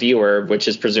forcing the viewer, which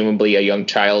is presumably a young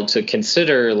child, to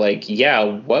consider like,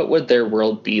 what would their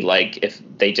world be like if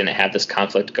they didn't have this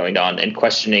conflict going on, and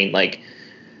questioning like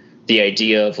the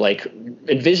idea of like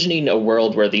envisioning a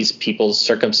world where these people's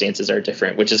circumstances are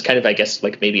different, which is kind of, I guess,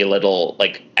 like maybe a little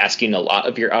like asking a lot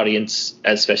of your audience,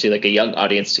 especially like a young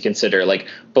audience, to consider like,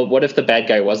 but what if the bad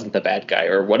guy wasn't the bad guy,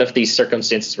 or what if these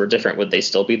circumstances were different? Would they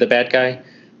still be the bad guy?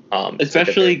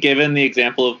 Especially given the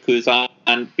example of Kuzan,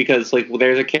 because like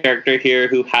there's a character here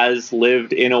who has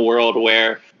lived in a world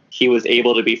where he was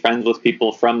able to be friends with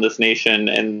people from this nation,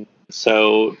 and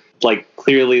so like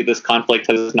clearly this conflict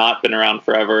has not been around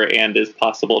forever and is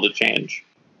possible to change.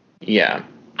 Yeah.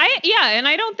 And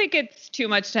I don't think it's too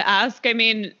much to ask. I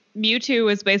mean,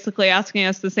 Mewtwo is basically asking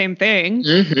us the same thing.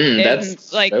 Mm-hmm.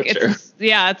 That's like, so true.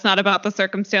 It's not about the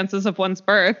circumstances of one's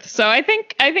birth. So I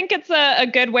think it's a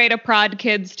good way to prod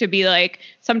kids to be like,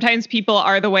 sometimes people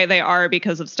are the way they are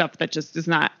because of stuff that just is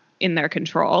not in their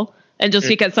control. And just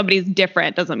because somebody's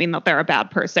different doesn't mean that they're a bad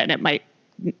person. It might,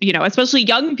 especially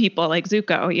young people like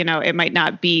Zuko, it might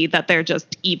not be that they're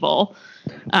just evil.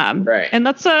 Right. And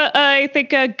that's I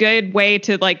think a good way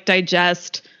to like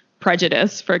digest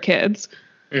prejudice for kids.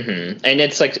 Mm-hmm. And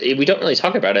it's like, we don't really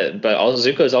talk about it, but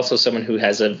Zuko is also someone who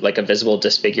has a visible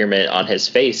disfigurement on his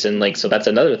face. And like, so that's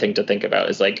another thing to think about,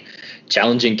 is like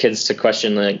challenging kids to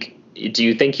question, like, do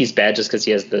you think he's bad just because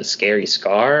he has the scary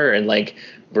scar? And like,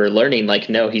 we're learning, like,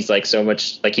 no, he's like so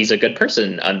much, like, he's a good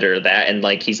person under that. And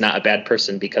like, he's not a bad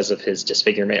person because of his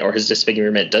disfigurement, or his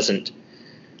disfigurement doesn't,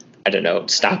 I don't know,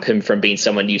 stop him from being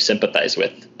someone you sympathize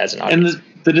with as an audience. And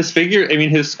the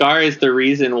his scar is the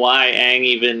reason why Aang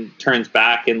even turns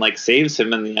back and like saves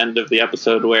him in the end of the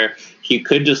episode, where he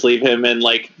could just leave him and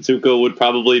like Zuko would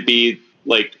probably be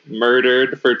like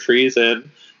murdered for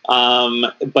treason.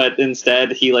 But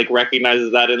instead he like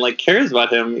recognizes that and like cares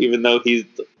about him, even though he's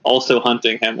also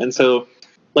hunting him. And so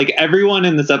like everyone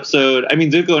in this episode, I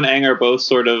mean, Zuko and Aang are both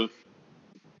sort of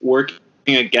working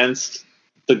against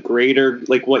the greater,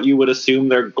 like what you would assume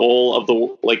their goal of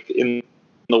the, like in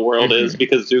the world is,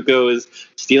 because Zuko is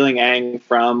stealing Aang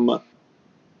from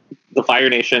the Fire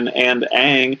Nation, and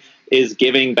Aang is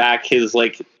giving back his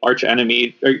like arch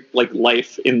enemy, or like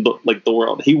life in the, like the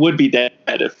world. He would be dead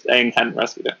if Aang hadn't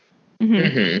rescued him.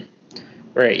 Mm-hmm. Mm-hmm.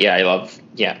 Right. Yeah,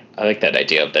 I like that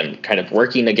idea of them kind of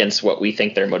working against what we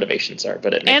think their motivations are.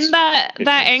 But that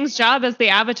Aang's job as the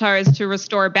Avatar is to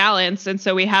restore balance, and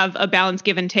so we have a balance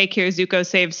give and take here. Zuko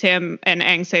saves him, and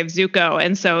Aang saves Zuko,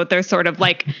 and so they're sort of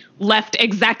like left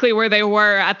exactly where they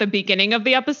were at the beginning of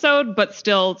the episode, but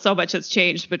still so much has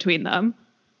changed between them.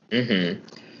 Mm-hmm.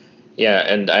 Yeah,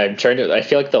 and I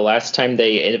feel like the last time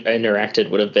they interacted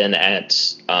would have been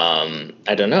at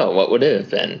I don't know, what would it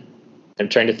have been? I'm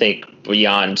trying to think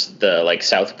beyond the like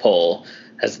South Pole.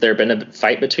 Has there been a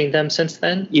fight between them since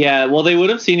then? Yeah, well, they would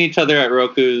have seen each other at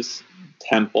Roku's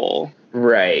temple.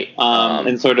 Right.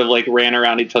 And sort of like ran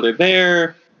around each other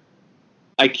there.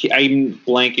 I'm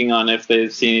blanking on if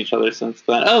they've seen each other since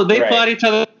then. Oh, they fought each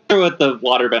other with the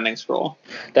waterbending scroll.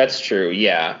 That's true,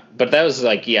 yeah. But that was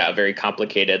like, very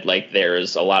complicated. Like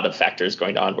there's a lot of factors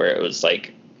going on where it was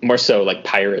like more so like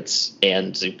pirates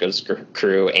and Zuko's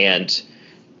crew and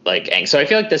like Aang. So I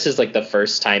feel like this is like the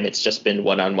first time it's just been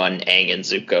one-on-one Aang and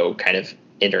Zuko kind of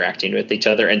interacting with each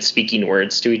other and speaking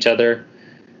words to each other.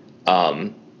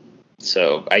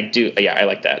 So I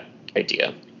like that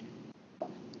idea.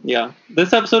 Yeah,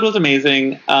 this episode was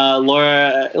amazing.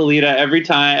 Laura, Alita, every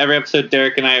episode,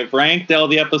 Derek and I have ranked all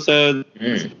the episodes.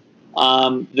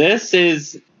 This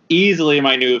is easily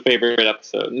my new favorite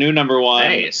episode. New number one,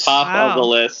 nice. Top of the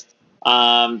list.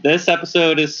 This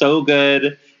episode is so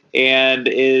good and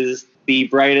is the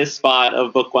brightest spot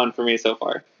of book one for me so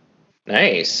far.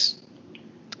 Nice.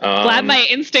 Glad my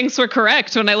instincts were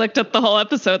correct when I looked at the whole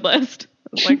episode list.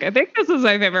 Like, I think this is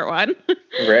my favorite one.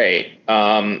 Right.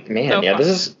 This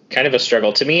is kind of a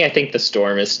struggle. To me, I think The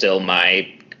Storm is still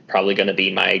probably going to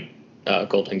be my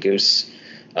golden goose.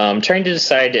 Trying to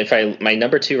decide if my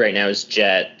number two right now is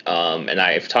Jet. And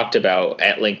I've talked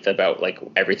at length about like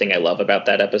everything I love about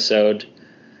that episode.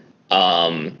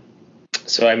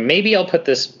 So maybe I'll put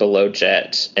this below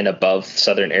Jet and above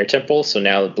Southern Air Temple. So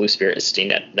now Blue Spirit is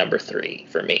staying at number 3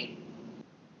 for me.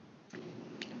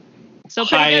 So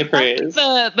high praise.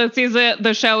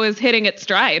 The show is hitting its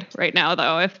stride right now,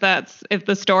 though. If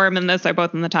The Storm and this are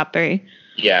both in the top 3.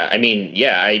 Yeah,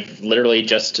 I've literally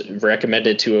just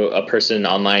recommended to a person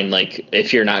online, like,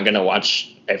 if you're not going to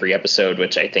watch every episode,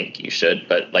 which I think you should,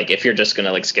 but like if you're just going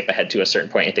to like skip ahead to a certain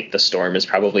point, I think The Storm is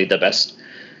probably the best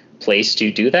place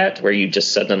to do that, where you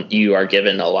just you are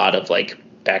given a lot of like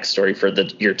backstory for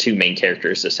your two main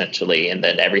characters essentially, and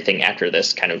then everything after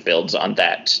this kind of builds on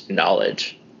that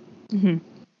knowledge. Mm-hmm.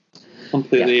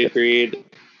 Completely agreed.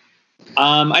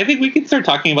 I think we can start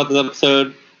talking about this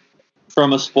episode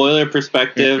from a spoiler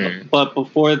perspective, but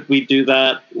before we do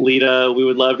that, Lita, we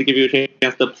would love to give you a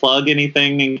chance to plug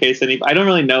anything in case I don't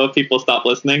really know if people stop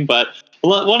listening, but I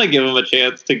want to give them a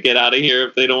chance to get out of here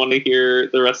if they don't want to hear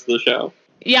the rest of the show.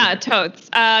 Yeah, totes.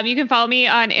 You can follow me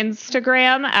on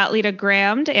Instagram at Lita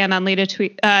Grammed and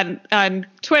on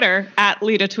Twitter at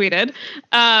Lita Tweeted.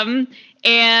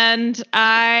 And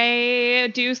I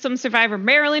do some Survivor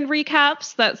Maryland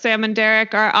recaps that Sam and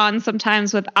Derek are on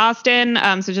sometimes with Austin.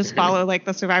 So just follow like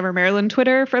the Survivor Maryland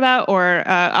Twitter for that, or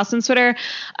Austin's Twitter.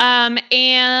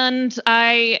 And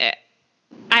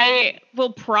I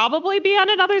will probably be on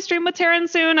another stream with Taryn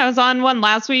soon. I was on one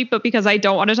last week, but because I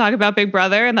don't want to talk about Big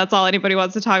Brother, and that's all anybody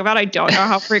wants to talk about, I don't know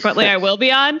how frequently I will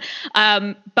be on.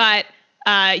 But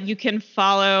you can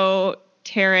follow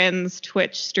Taryn's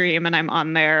Twitch stream, and I'm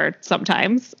on there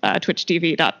sometimes.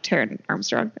 Twitch.tv.Taryn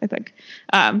Armstrong, I think.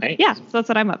 Nice. Yeah, so that's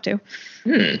what I'm up to.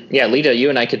 Yeah, Lita, you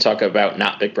and I could talk about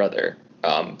not Big Brother.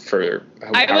 I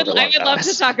would love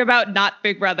to talk about not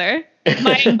Big Brother.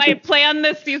 My plan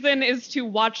this season is to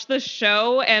watch the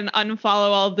show and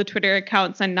unfollow all of the Twitter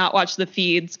accounts and not watch the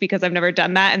feeds, because I've never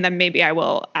done that, and then maybe I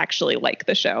will actually like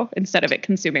the show instead of it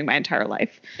consuming my entire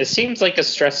life. It seems like a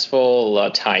stressful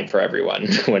time for everyone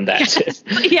when that is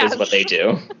what they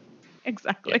do.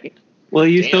 Exactly. Yeah. Will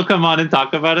you still come on and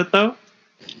talk about it though?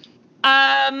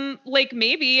 Like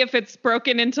maybe if it's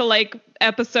broken into like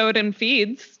episode and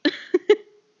feeds.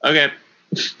 Okay.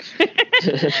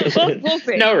 We'll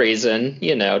see. No reason,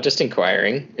 just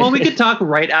inquiring. Well, we could talk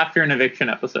right after an eviction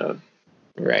episode.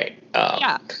 Right.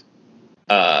 Yeah.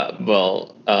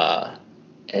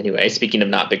 Anyway, speaking of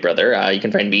not Big Brother, you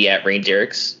can find me at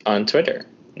RainDerricks on Twitter.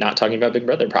 Not talking about Big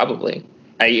Brother, probably.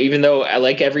 Even though I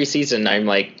like every season, I'm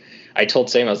like, I told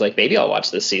Sam, I was like, maybe I'll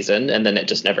watch this season, and then it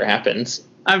just never happens.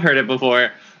 I've heard it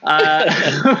before.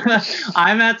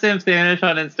 I'm at Sam Stanish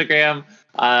on Instagram.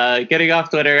 Getting off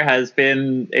Twitter has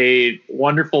been a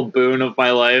wonderful boon of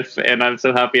my life, and I'm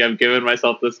so happy I've given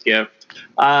myself this gift.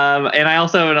 And I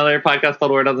also have another podcast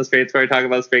called Word on the Streets, where I talk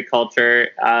about straight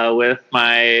culture with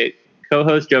my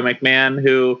co-host Joe McMahon,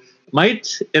 who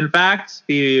might, in fact,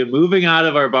 be moving out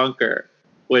of our bunker,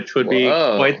 which would be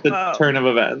quite the turn of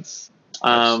events.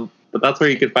 But that's where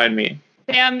you can find me.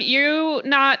 Sam, you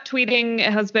not tweeting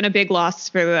has been a big loss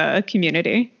for the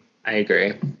community. I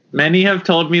agree. Many have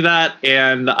told me that,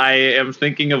 and I am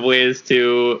thinking of ways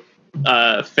to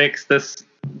fix this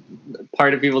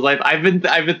part of people's life. I've been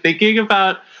thinking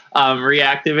about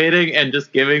reactivating and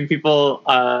just giving people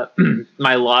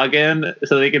my login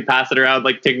so they can pass it around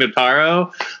like Tig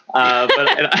Notaro.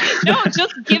 No,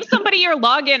 just give somebody your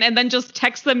login and then just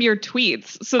text them your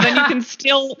tweets. So then you can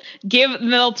still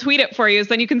they'll tweet it for you. So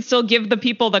then you can still give the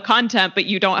people the content, but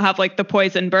you don't have like the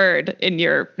poison bird in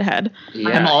your head. Yeah.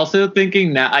 I'm also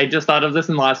thinking now, I just thought of this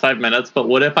in the last 5 minutes, but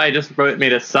what if I just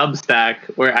made a Substack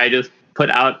where I just put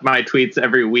out my tweets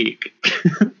every week?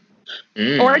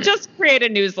 Or just create a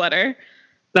newsletter.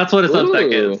 That's what a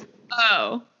Substack is.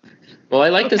 Oh. Well, I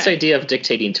like this idea of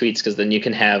dictating tweets, because then you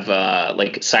can have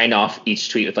sign off each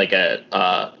tweet with like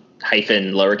a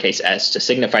hyphen lowercase s to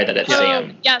signify that it's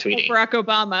Sam tweeting. Barack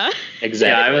Obama.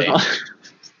 Exactly. Yeah,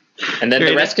 and then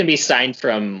the rest can be signed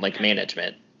from like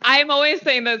management. I'm always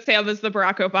saying that Sam is the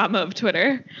Barack Obama of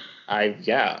Twitter.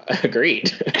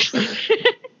 Agreed.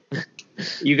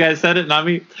 You guys said it, not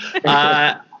me.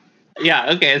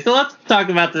 Yeah, okay. So let's talk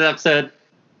about this episode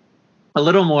a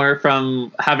little more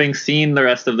from having seen the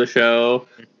rest of the show.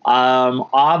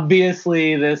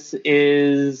 Obviously, this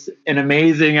is an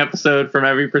amazing episode from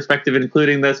every perspective,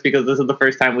 including this, because this is the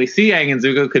first time we see Aang and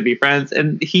Zuko could be friends.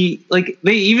 And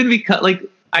they even become,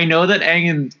 I know that Aang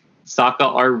and Sokka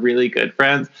are really good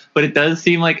friends, but it does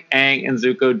seem like Aang and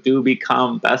Zuko do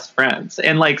become best friends.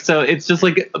 And so it's just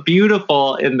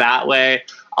beautiful in that way.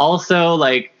 Also,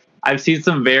 I've seen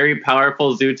some very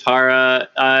powerful Zutara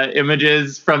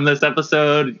images from this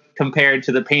episode compared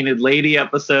to the Painted Lady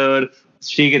episode.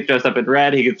 She gets dressed up in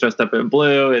red, he gets dressed up in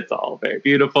blue. It's all very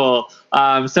beautiful.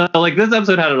 So this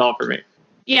episode had it all for me.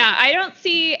 Yeah, I don't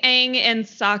see Aang and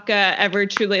Sokka ever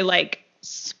truly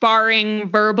sparring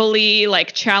verbally,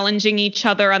 challenging each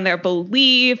other on their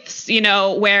beliefs,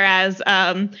 whereas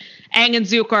Aang and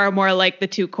Zuko are more like the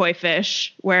two koi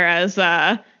fish, whereas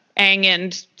Aang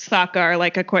and Sokka are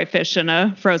like a koi fish and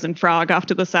a frozen frog off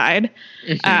to the side.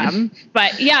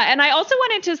 But yeah, and I also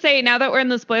wanted to say, now that we're in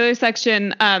the spoiler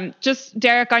section, just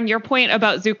Derek, on your point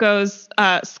about Zuko's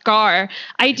scar,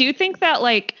 I do think that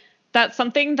that's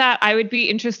something that I would be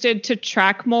interested to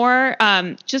track more,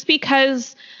 just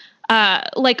because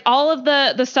all of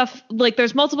the stuff,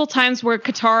 there's multiple times where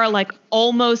Katara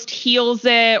almost heals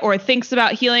it or thinks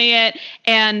about healing it,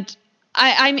 and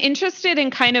I'm interested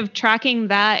in kind of tracking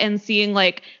that and seeing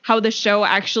how the show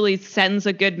actually sends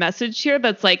a good message here.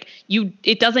 That's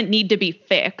it doesn't need to be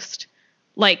fixed.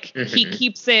 He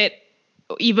keeps it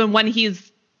even when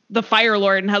he's the Fire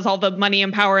Lord and has all the money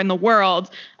and power in the world.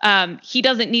 He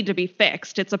doesn't need to be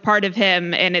fixed. It's a part of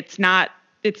him, and it's not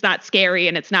scary,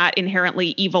 and it's not inherently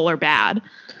evil or bad.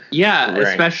 Yeah, right.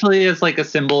 Especially as a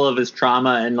symbol of his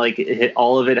trauma, and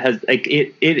all of it has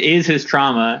it is his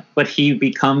trauma, but he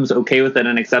becomes okay with it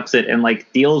and accepts it and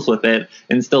deals with it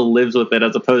and still lives with it,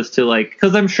 as opposed to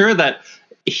because I'm sure that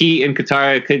he and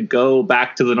Katara could go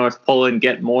back to the North Pole and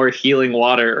get more healing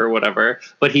water or whatever,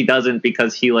 but he doesn't,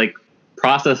 because he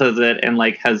processes it and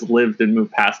has lived and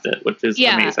moved past it, which is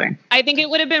amazing. I think it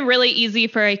would have been really easy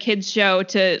for a kid's show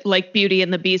to Beauty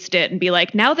and the Beast it and be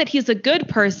now that he's a good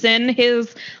person,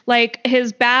 his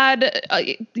bad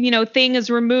thing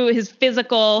is removed, his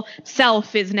physical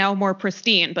self is now more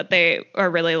pristine, but they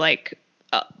are really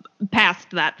past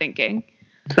that thinking.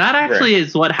 That actually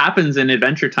is what happens in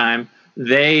Adventure Time.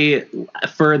 They,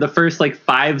 for the first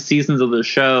 5 seasons of the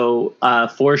show,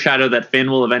 foreshadow that Finn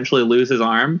will eventually lose his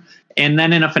arm. And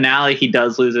then in a finale, he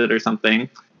does lose it or something.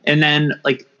 And then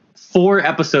 4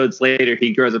 episodes later,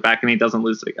 he grows it back and he doesn't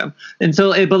lose it again. And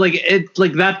so,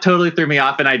 that totally threw me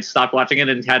off, and I stopped watching it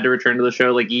and had to return to the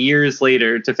show years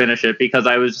later to finish it, because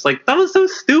I was just that was so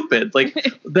stupid.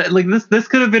 This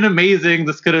could have been amazing.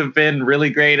 This could have been really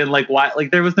great. And why?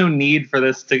 There was no need for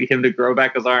him to grow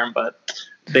back his arm, but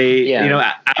they,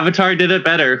 Avatar did it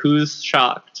better. Who's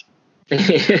shocked?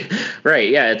 Right,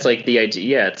 yeah, it's the idea.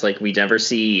 Yeah, it's we never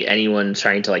see anyone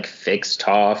trying to fix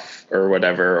Toph or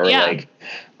whatever, or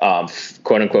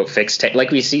quote unquote fix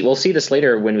we'll see this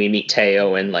later when we meet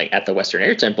Teo and at the Western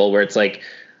Air Temple, where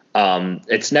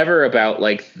it's never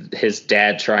about his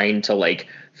dad trying to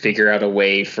figure out a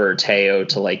way for Teo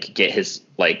to get his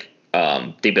the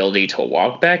ability to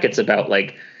walk back. It's about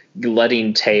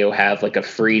letting Teo have a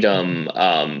freedom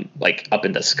up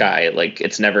in the sky.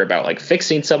 It's never about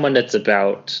fixing someone. It's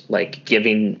about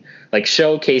giving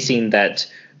showcasing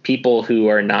that people who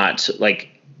are not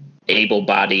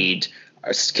able-bodied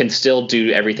can still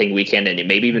do everything we can, and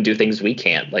maybe even do things we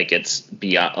can't. It's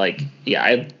beyond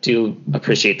I do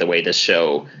appreciate the way this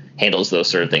show handles those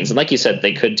sort of things. And like you said,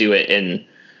 they could do it in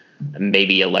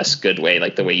maybe a less good way,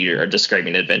 the way you are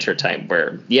describing Adventure Time,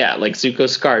 where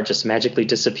Zuko's scar just magically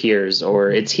disappears, or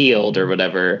it's healed or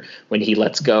whatever when he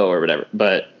lets go or whatever.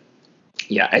 But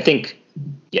I think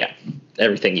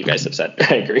everything you guys have said,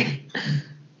 I agree.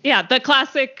 Yeah, the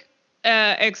classic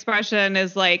expression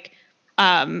is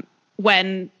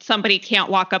when somebody can't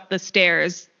walk up the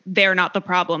stairs, they're not the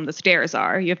problem, the stairs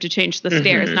are. You have to change the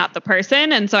stairs, not the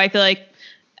person. And so I feel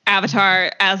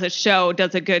Avatar as a show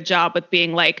does a good job with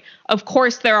being of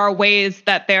course there are ways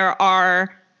that there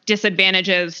are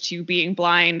disadvantages to being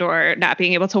blind or not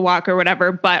being able to walk or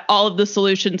whatever, but all of the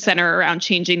solutions center around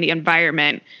changing the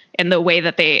environment and the way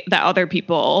that other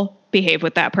people behave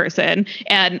with that person.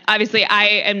 And obviously I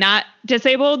am not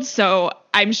disabled, so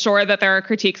I'm sure that there are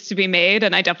critiques to be made,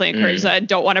 and I definitely encourage that. I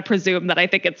don't want to presume that I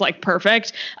think it's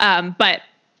perfect. But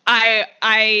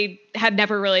I had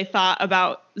never really thought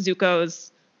about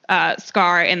Zuko's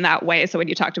scar in that way. So when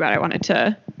you talked about it, I wanted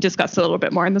to discuss a little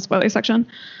bit more in the spoiler section.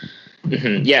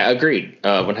 Mm-hmm. Yeah, agreed.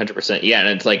 100%. Yeah, and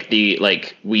it's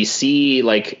like we see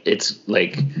like it's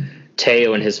like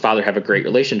Teo and his father have a great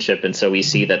relationship, and so we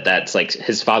see that's like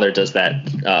his father does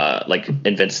that, like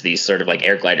invents these sort of like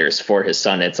air gliders for his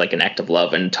son. It's like an act of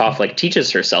love, and Toph like teaches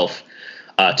herself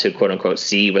to quote unquote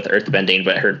see with earthbending,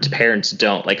 but her parents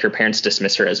don't. Like her parents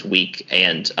dismiss her as weak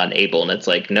and unable, and it's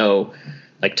like no,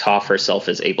 like Toph herself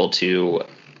is able to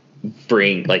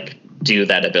do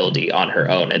that ability on her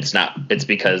own. It's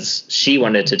because she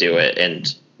wanted to do it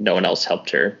and no one else helped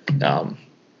her.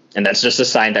 And that's just a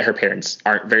sign that her parents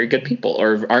aren't very good people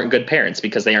or aren't good parents,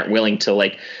 because they aren't willing to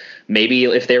like, maybe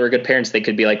if they were good parents, they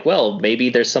could be like, well, maybe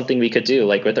there's something we could do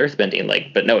like with earthbending,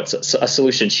 like, but no, it's a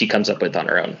solution she comes up with on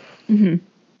her own. Mm-hmm.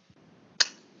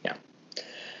 Yeah.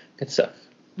 Good stuff.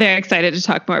 Very excited to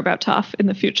talk more about Toph in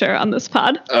the future on this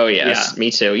pod. Oh yes, yeah.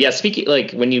 Me too. Yeah, speaking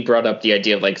like when you brought up the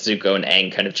idea of like Zuko and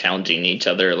Aang kind of challenging each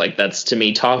other, like that's to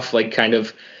me Toph like kind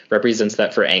of represents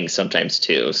that for Aang sometimes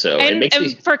too. So and, it makes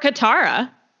me for Katara.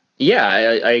 Yeah,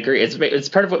 I agree. It's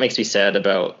part of what makes me sad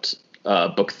about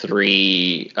book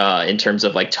 3 in terms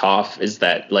of like Toph is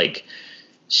that like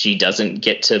she doesn't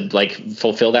get to like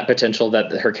fulfill that potential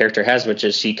that her character has, which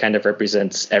is she kind of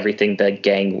represents everything that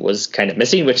Gang was kind of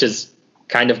missing, which is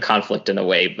kind of conflict in a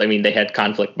way. I mean, they had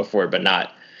conflict before, but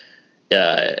not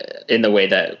in the way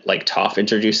that like Toph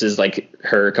introduces like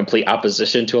her complete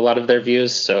opposition to a lot of their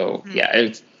views. So yeah,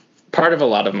 it's part of a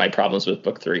lot of my problems with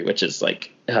book 3, which is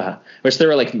like, which there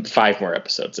were like 5 more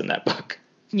episodes in that book.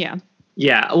 Yeah.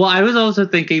 Yeah. Well, I was also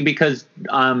thinking because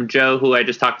Joe, who I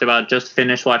just talked about, just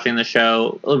finished watching the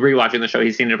show, rewatching the show.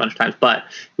 He's seen it a bunch of times, but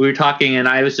we were talking and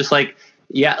I was just like,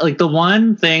 yeah, like the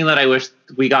one thing that I wish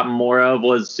we got more of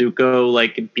was Zuko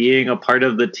like being a part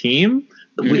of the team.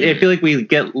 I feel like we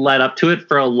get led up to it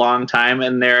for a long time,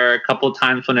 and there are a couple of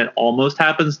times when it almost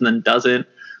happens and then doesn't.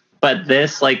 But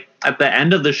this, like at the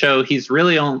end of the show, he's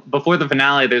really on before the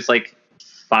finale. There's like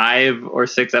 5 or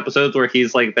 6 episodes where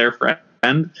he's like their friend,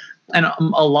 and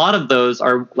a lot of those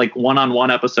are like one-on-one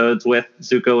episodes with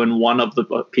Zuko and one of the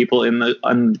people in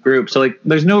the group. So like,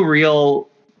 there's no real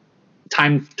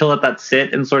time to let that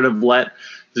sit and sort of let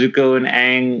Zuko and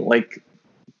Aang like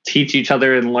teach each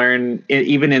other and learn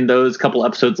even in those couple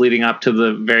episodes leading up to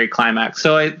the very climax.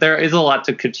 So there is a lot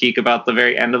to critique about the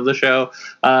very end of the show,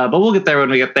 but we'll get there when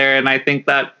we get there. And I think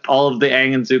that all of the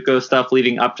Aang and Zuko stuff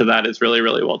leading up to that is really,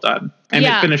 really well done. And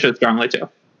it finishes strongly too.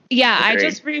 Yeah, I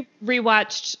just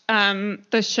rewatched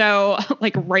the show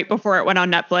like right before it went on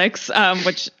Netflix,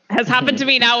 which has happened to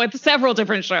me now with several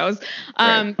different shows.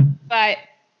 But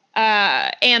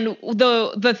and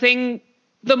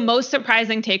the most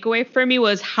surprising takeaway for me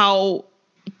was how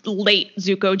late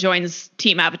Zuko joins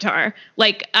Team Avatar.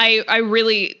 Like I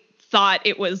really thought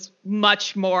it was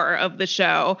much more of the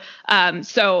show.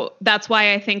 So that's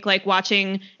why I think like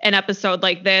watching an episode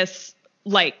like this,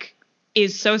 like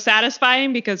is so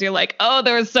satisfying, because you're like, oh,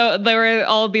 there were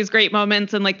all of these great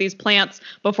moments and like these plants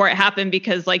before it happened,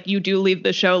 because like you do leave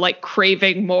the show like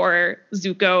craving more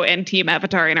Zuko and Team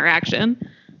Avatar interaction.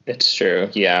 It's true.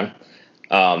 Yeah.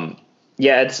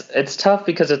 Yeah, it's tough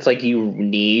because it's like you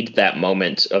need that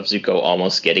moment of Zuko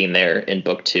almost getting there in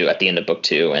book 2 at the end of book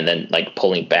 2 and then like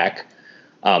pulling back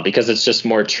because it's just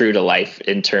more true to life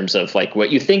in terms of like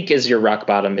what you think is your rock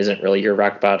bottom isn't really your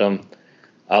rock bottom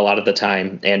a lot of the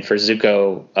time. And for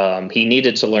Zuko, he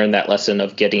needed to learn that lesson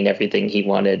of getting everything he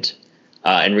wanted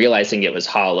and realizing it was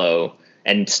hollow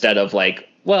instead of like,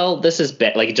 well, this is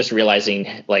like just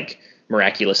realizing like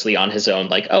miraculously on his own,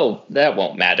 like, oh, that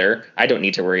won't matter. I don't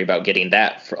need to worry about getting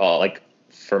that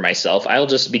for myself. I'll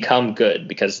just become good,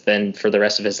 because then for the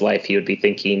rest of his life, he would be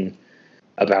thinking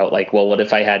about like, well, what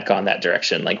if I had gone that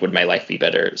direction? Like, would my life be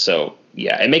better? So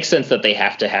yeah, it makes sense that they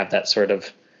have to have that sort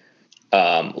of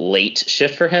late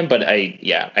shift for him. But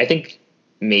I think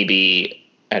maybe,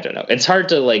 I don't know. It's hard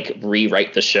to like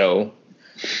rewrite the show,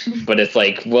 but it's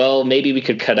like, well, maybe we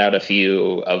could cut out a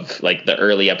few of like the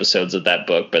early episodes of that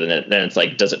book, but then it's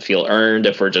like, does it feel earned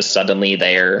if we're just suddenly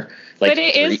there? Like, but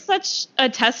it is such a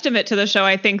testament to the show,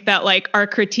 I think, that like our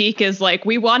critique is like,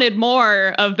 we wanted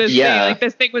more of this thing. Like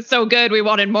this thing was so good, we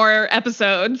wanted more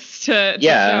episodes to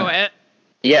show it.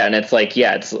 Yeah, and it's like,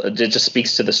 it just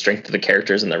speaks to the strength of the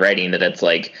characters and the writing, that it's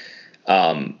like,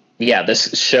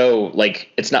 this show,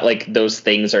 like, it's not like those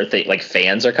things are like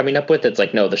fans are coming up with. It's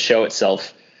like, no, the show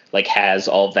itself like has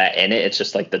all of that in it. It's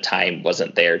just like the time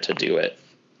wasn't there to do it.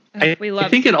 I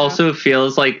think it also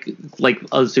feels like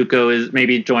Zuko is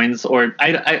maybe joins, or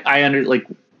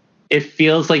it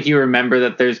feels like you remember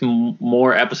that there's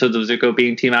more episodes of Zuko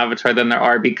being Team Avatar than there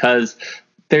are, because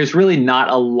there's really not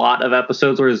a lot of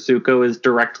episodes where Zuko is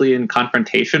directly in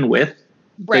confrontation with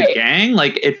the gang.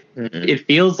 Like it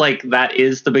feels like that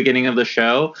is the beginning of the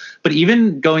show. But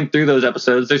even going through those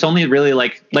episodes, there's only really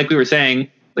like we were saying,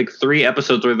 like 3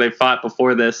 episodes where they fought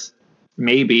before this,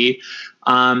 maybe.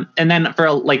 And then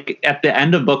for like at the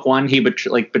end of book 1, he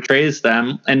betrays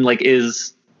them and like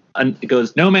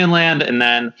goes no man land, and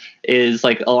then is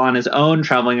like on his own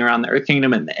traveling around the Earth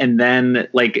Kingdom, and then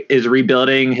like is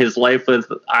rebuilding his life with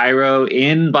Iroh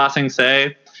in Ba Sing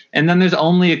Se. And then there's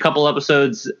only a couple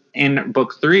episodes in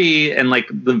book 3 and like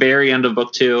the very end of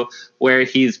book 2 where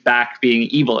he's back being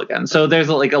evil again. So there's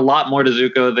like a lot more to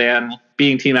Zuko than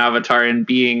being Team Avatar and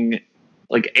being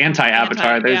like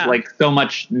anti-Avatar. There's like so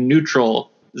much neutral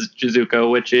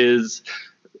Zuko, which is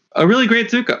a really great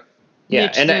Zuko.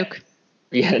 Yeah,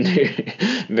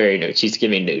 very nooch. He's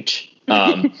giving nooch.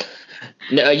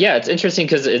 It's interesting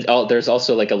because there's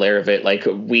also like a layer of it. Like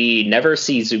we never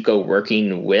see Zuko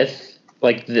working with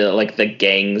like the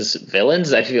gang's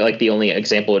villains. I feel like the only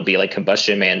example would be like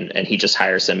Combustion Man, and he just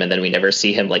hires him, and then we never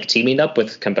see him like teaming up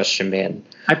with Combustion Man.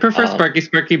 I prefer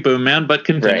Sparky Boom Man, but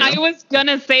continue. Right. I was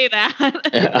gonna say that.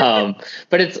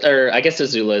 But I guess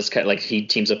Azula is kind of like he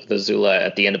teams up with Azula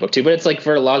at the end of book 2, but it's like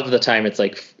for a lot of the time it's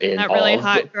like in that really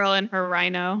hot girl and her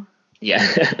rhino. Yeah,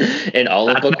 in all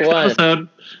of book 1. Episode.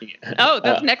 Oh,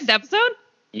 that's next episode?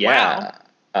 Yeah.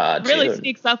 Wow. Really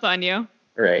sneaks up on you.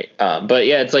 Right. But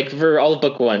yeah, it's like for all of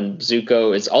book 1,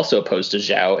 Zuko is also opposed to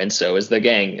Zhao, and so is the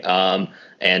gang.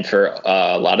 And for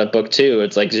a lot of book 2,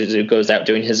 it's like Zuko's out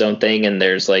doing his own thing, and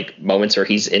there's like moments where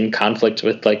he's in conflict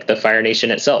with like the Fire Nation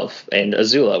itself and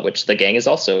Azula, which the gang is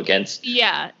also against.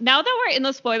 Yeah. Now that we're in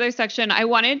the spoiler section, I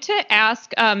wanted to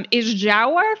ask, is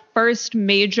Zhao our first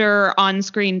major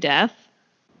on-screen death?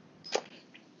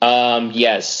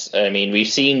 Yes. I mean, we've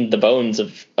seen the bones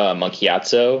of Monkey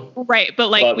Atso. Right,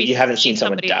 but we haven't seen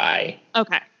someone die.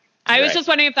 Okay. I was just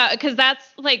wondering if that, because that's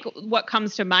like what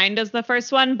comes to mind as the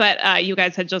first one, but you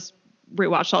guys had just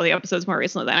rewatched all the episodes more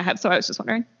recently than I have, so I was just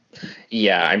wondering.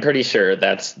 Yeah, I'm pretty sure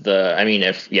that's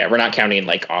we're not counting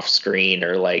like off screen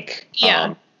or like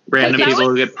random people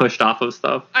who get pushed off of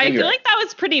stuff. I feel like that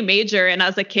was pretty major, and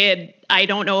as a kid, I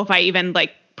don't know if I even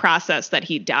like processed that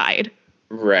he died.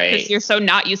 Right. Because you're so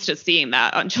not used to seeing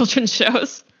that on children's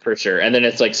shows. For sure. And then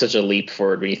it's like such a leap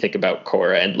forward when you think about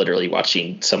Korra and literally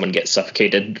watching someone get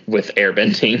suffocated with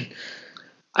airbending.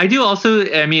 I do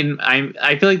also, I mean,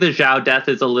 I feel like the Zhao death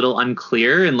is a little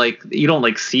unclear, and like you don't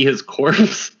like see his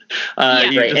corpse.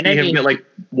 You just see him get like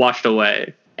washed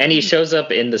away. And he shows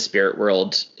up in the spirit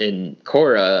world in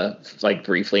Korra, like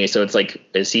briefly. So it's like,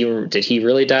 did he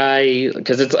really die?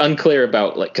 Because it's unclear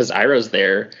about like, because Iroh's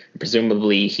there.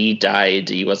 Presumably he died.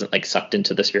 He wasn't like sucked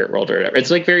into the spirit world or whatever.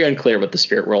 It's like very unclear what the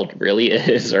spirit world really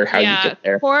is or how you get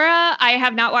there. Korra, I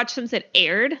have not watched since it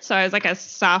aired. So I was like a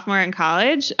sophomore in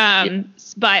college.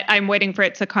 But I'm waiting for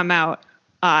it to come out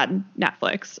on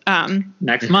Netflix.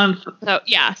 Next month.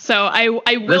 So I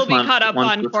will be caught up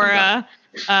on Korra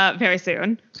very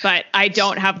soon, but I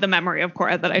don't have the memory of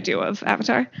Korra that I do of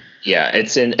Avatar. Yeah,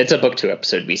 it's a book 2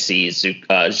 episode. We see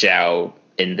Zhao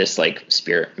in this like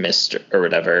spirit mist or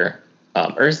whatever.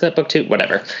 Or is that book 2?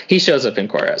 Whatever. He shows up in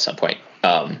Korra at some point.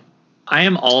 I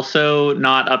am also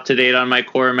not up to date on my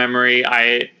Korra memory.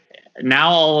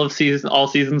 All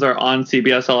seasons are on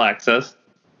CBS All Access.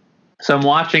 So I'm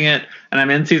watching it, and I'm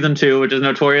in season 2, which is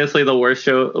notoriously the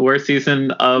worst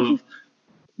season of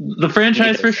the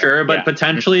franchise for sure, but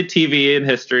potentially TV in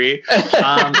history.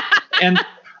 And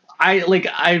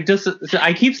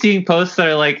I keep seeing posts that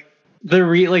are like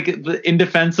in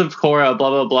defense of Korra,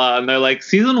 blah blah blah, and they're like,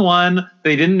 season 1,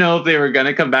 they didn't know if they were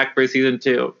gonna come back for season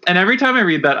 2. And every time I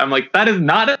read that, I'm like, that is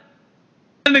not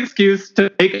an excuse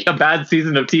to make a bad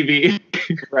season of TV.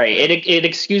 Right. It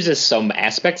excuses some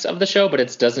aspects of the show, but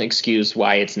it doesn't excuse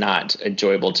why it's not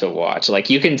enjoyable to watch.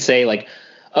 Like you can say like,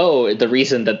 oh, the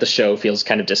reason that the show feels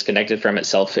kind of disconnected from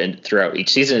itself throughout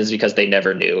each season is because they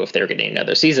never knew if they were getting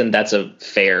another season. That's a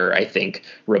fair, I think,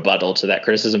 rebuttal to that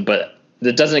criticism, but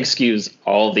that doesn't excuse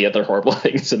all the other horrible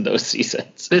things in those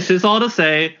seasons. This is all to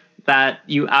say that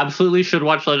you absolutely should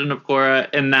watch Legend of Korra,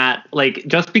 and that like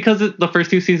just because the first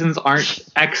 2 seasons aren't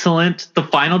excellent, the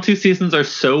final 2 seasons are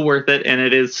so worth it, and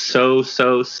it is so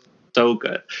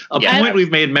good. A point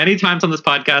we've made many times on this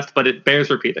podcast, but it bears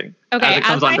repeating. Okay,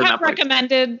 as I have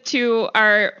recommended to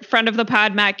our friend of the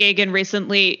pod, Matt Gagan,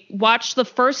 recently, watch the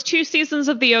first 2 seasons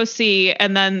of The OC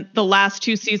and then the last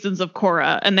 2 seasons of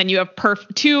Korra, and then you have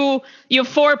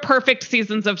 4 perfect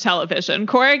seasons of television.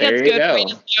 Korra gets good,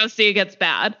 The OC gets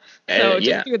bad. So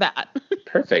just do that.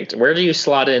 Perfect. Where do you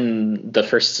slot in the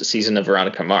first season of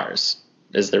Veronica Mars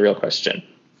is the real question.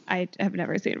 I have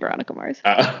never seen Veronica Mars.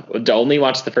 Only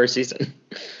watch the first season.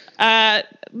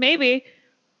 Maybe.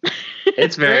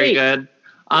 It's very good.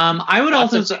 I would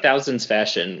Lots also of 2000s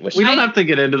fashion. we don't have to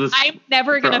get into this. I'm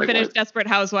never going to finish Desperate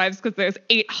Housewives because there's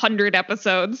 800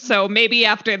 episodes. So maybe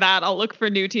after that, I'll look for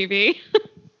new TV.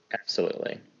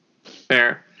 Absolutely.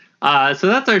 Fair. So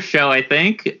that's our show, I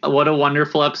think. What a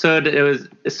wonderful episode. It was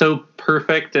so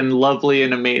perfect and lovely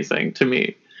and amazing to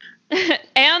me.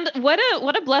 And what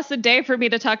a blessed day for me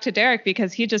to talk to Derek,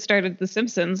 because he just started The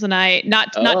Simpsons, and I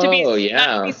not to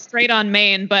be straight on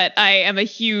main, but I am a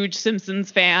huge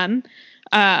Simpsons fan.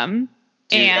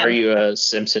 Are you a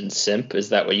Simpsons simp? Is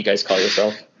that what you guys call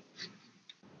yourself?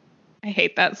 I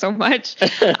hate that so much.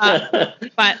 But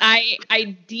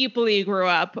I deeply grew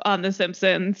up on The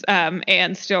Simpsons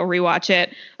and still rewatch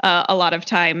it a lot of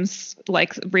times,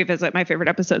 like revisit my favorite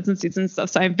episodes and seasons and stuff.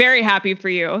 So I'm very happy for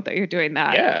you that you're doing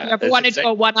that. Yeah, if you ever wanted to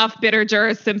go one-off Bitter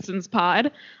Jurors Simpsons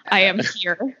pod, I am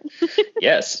here.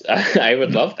 Yes, I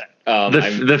would love that.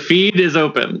 The feed is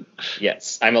open.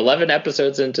 Yes, I'm 11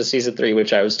 episodes into season 3,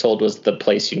 which I was told was the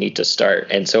place you need to start.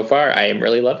 And so far, I am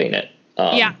really loving it.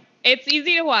 Yeah. It's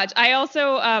easy to watch. I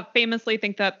also famously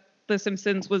think that The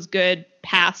Simpsons was good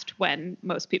past when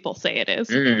most people say it is.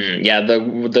 Yeah,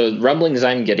 the rumblings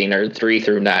I'm getting are 3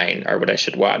 through 9 are what I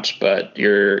should watch, but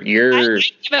you're I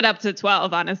give it up to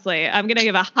 12, honestly. I'm gonna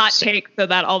give a hot take so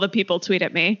that all the people tweet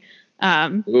at me.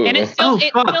 And it's still,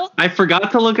 I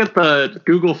forgot to look at the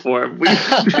Google form.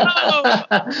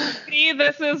 See,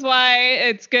 this is why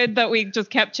it's good that we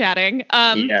just kept chatting.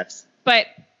 Yes. But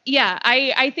yeah,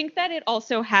 I think that it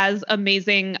also has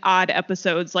amazing odd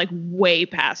episodes, like way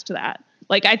past that.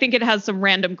 Like, I think it has some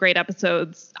random great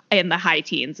episodes in the high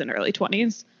teens and early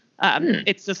 20s.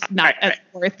 It's just not as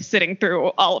worth sitting through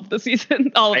all of the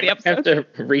season, all of the episodes. I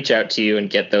have to reach out to you and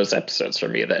get those episodes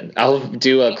from you then. I'll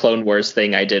do a Clone Wars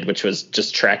thing I did, which was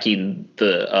just tracking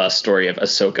the story of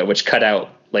Ahsoka, which cut out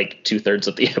like 2/3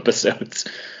 of the episodes.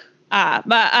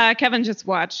 But Kevin just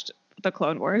watched the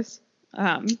Clone Wars.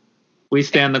 We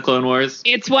stand the Clone Wars.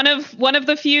 It's one of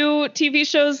the few TV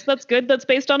shows that's good that's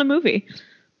based on a movie.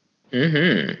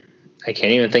 I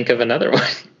can't even think of another one.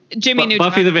 Jimmy Neutron.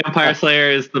 Buffy the Vampire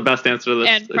Slayer is the best answer to this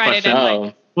and question.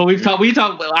 Well,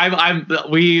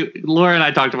 Laura and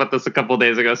I talked about this a couple of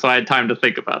days ago, so I had time to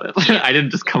think about it. I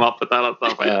didn't just come up with that on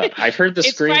top of my head. I've heard the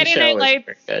Scream Friday show Night is Lights,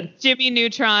 very good. Jimmy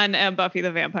Neutron, and Buffy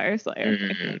the Vampire Slayer.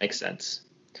 Makes sense.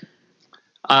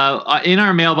 In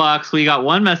our mailbox, we got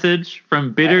one message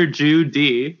from Bitter Jew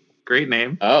D. Great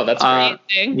name. Oh, that's great.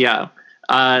 Yeah.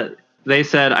 They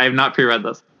said, I have not pre-read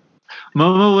this.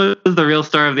 Momo was the real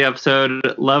star of the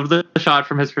episode. Loved the shot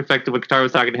from his perspective when Katara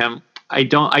was talking to him. I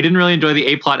didn't really enjoy the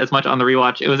A-plot as much on the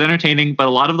rewatch. It was entertaining, but a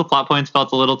lot of the plot points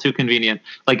felt a little too convenient.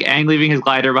 Like Aang leaving his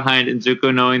glider behind and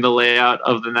Zuko knowing the layout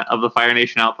of the Fire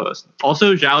Nation outpost.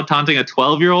 Also, Zhao taunting a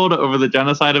 12-year-old over the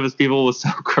genocide of his people was so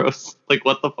gross. Like,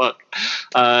 what the fuck?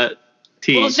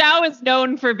 T. Well, Zhao is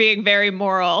known for being very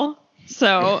moral,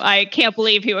 so I can't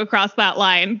believe he would cross that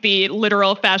line. The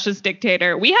literal fascist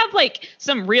dictator. We have like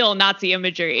some real Nazi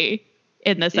imagery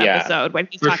in this episode when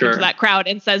he's talking to that crowd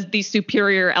and says the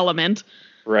superior element.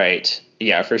 Right.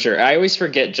 Yeah, for sure. I always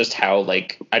forget just how,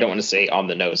 like, I don't want to say on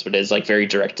the nose, but it's like very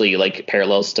directly like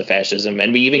parallels to fascism.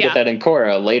 And we even get that in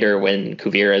Korra later when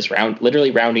Kuvira is literally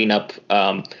rounding up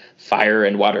fire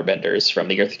and waterbenders from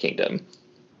the Earth Kingdom.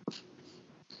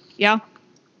 Yeah.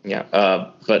 Yeah.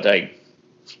 But I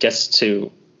guess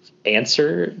to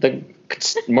answer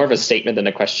more of a statement than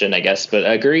a question, I guess, but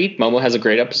I agree. Momo has a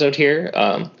great episode here.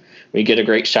 We get a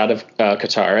great shot of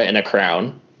Katara in a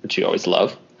crown, which you always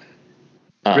love.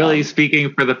 Really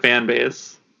speaking for the fan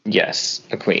base. Yes,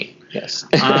 a queen. Yes.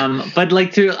 But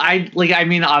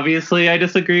obviously I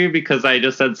disagree because I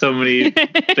just said so many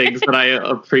things that I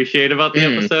appreciate about the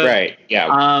episode. Right.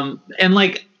 Yeah. And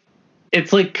like,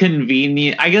 it's like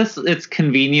convenient. I guess it's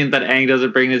convenient that Aang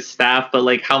doesn't bring his staff, but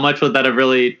like, how much would that have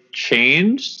really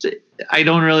changed? I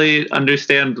don't really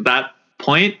understand that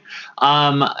point.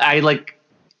 I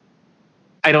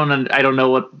don't know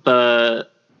what the.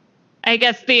 I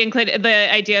guess the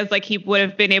idea is like he would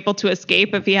have been able to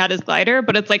escape if he had his glider,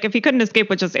 but it's like if he couldn't escape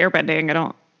with just airbending, I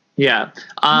don't. Yeah.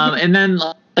 And then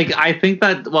like I think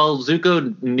that while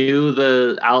Zuko knew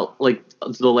the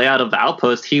layout of the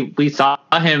outpost, we saw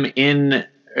him in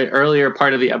an earlier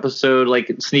part of the episode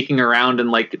like sneaking around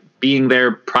and like being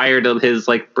there prior to his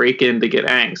like break-in to get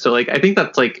Aang. So like I think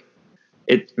that's like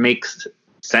it makes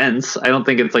sense. I don't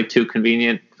think it's like too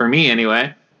convenient for me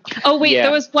anyway. Oh wait,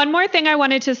 there was one more thing I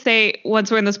wanted to say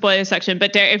once we're in the spoiler section,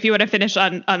 but if you want to finish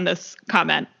on this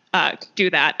comment,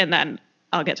 do that, and then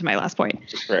I'll get to my last point.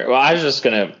 Right. Well, I was just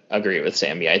gonna agree with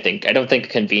Sammy. I don't think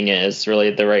convenient is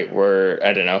really the right word.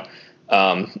 I don't know.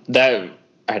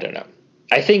 I don't know.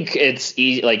 I think it's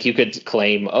easy. Like, you could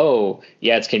claim, oh,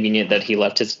 yeah, it's convenient that he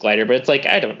left his glider, but it's like,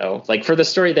 I don't know. Like, for the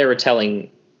story they were telling,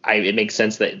 it makes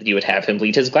sense that you would have him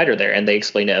lead his glider there, and they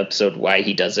explain in the episode why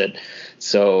he does it.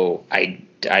 So I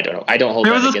don't know. I don't hold.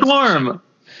 There was a storm.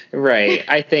 Right.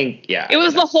 I think, yeah. It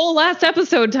was the whole last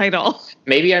episode title.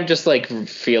 Maybe I'm just like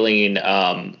feeling.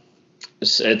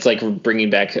 It's like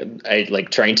bringing back,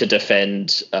 trying to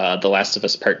defend The Last of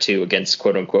Us Part 2 against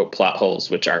quote unquote plot holes,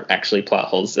 which aren't actually plot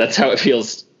holes. That's how it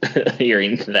feels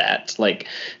hearing that. Like,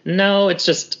 no, it's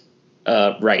just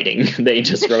writing. They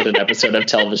just wrote an episode of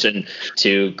television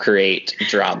to create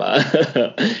drama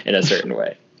in a certain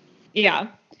way. Yeah.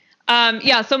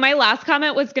 So my last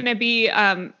comment was going to be,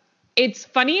 it's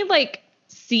funny, like,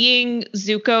 seeing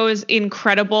Zuko's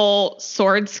incredible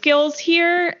sword skills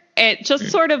here. It just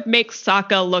sort of makes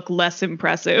Sokka look less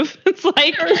impressive. It's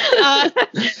like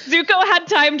Zuko had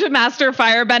time to master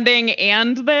firebending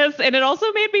and this, and it also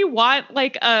made me want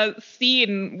like a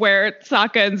scene where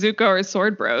Sokka and Zuko are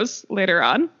sword bros later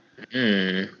on.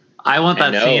 I want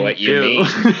that scene what too. You mean.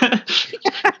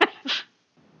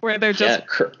 Where they're just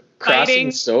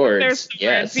crossing swords. Their swords.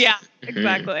 Yes. Yeah,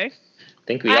 exactly. I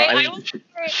think we all.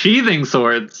 Sheathing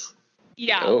swords.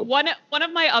 Yeah. Oh. One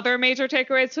of my other major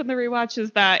takeaways from the rewatch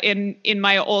is that in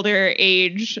my older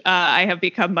age, I have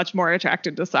become much more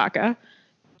attracted to Sokka.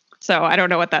 So I don't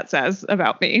know what that says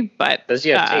about me, but Does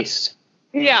he have taste?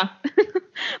 Yeah.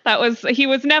 He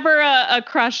was never a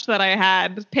crush that I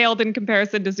had, paled in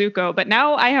comparison to Zuko, but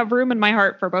now I have room in my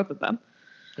heart for both of them.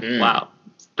 Wow.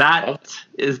 That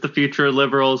is the future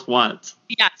liberals want.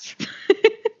 Yes.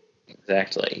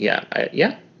 Exactly. Yeah.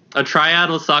 A triad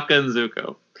with Sokka and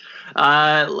Zuko.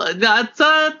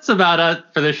 That's about it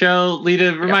for the show.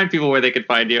 Lita, remind people where they can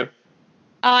find you.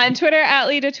 On Twitter at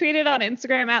Lita Tweeted, on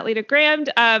Instagram at Lita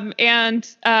Grand.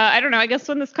 And I don't know, I guess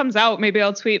when this comes out, maybe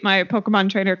I'll tweet my Pokemon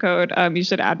trainer code. You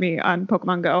should add me on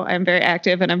Pokemon Go. I'm very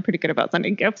active and I'm pretty good about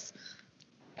sending gifts.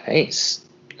 Nice.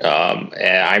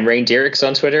 I'm Rain Dirks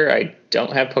on Twitter. I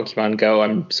don't have Pokemon Go.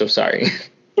 I'm so sorry.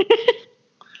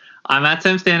 I'm at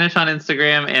Sam Stanish on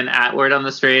Instagram and at Word on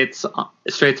the Straits,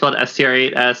 Straits spelled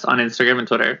STR8S on Instagram and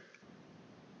Twitter.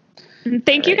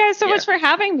 Thank you guys so much for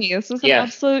having me. This was an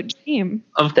absolute dream.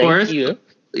 Of course. You.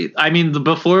 I mean,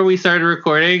 before we started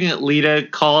recording, Lita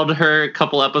called her a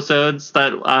couple episodes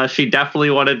that she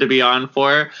definitely wanted to be on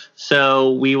for.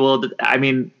 So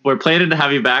we're planning to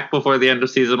have you back before the end of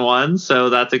season 1. So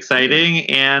that's exciting.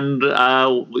 And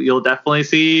you'll definitely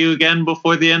see you again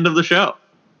before the end of the show.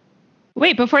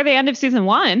 Wait, before the end of season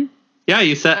 1? Yeah,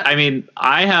 you said,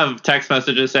 I have text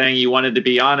messages saying you wanted to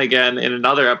be on again in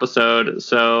another episode.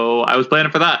 So I was planning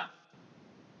for that.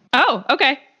 Oh,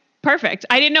 okay. Perfect.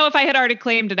 I didn't know if I had already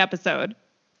claimed an episode.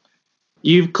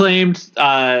 You've claimed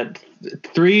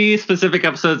 3 specific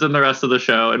episodes in the rest of the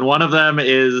show, and one of them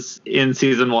is in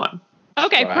season 1.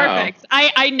 Okay, perfect.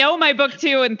 I know my book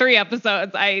 2 and 3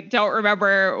 episodes. I don't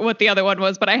remember what the other one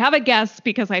was, but I have a guess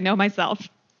because I know myself.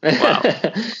 Wow.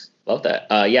 Love that.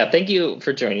 Thank you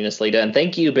for joining us, Lita, and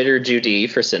thank you, Bitter Judy,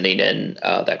 for sending in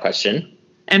that question.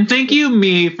 And thank you,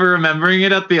 me, for remembering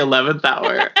it at the 11th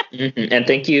hour. Mm-hmm. And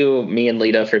thank you, me and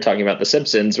Lita, for talking about The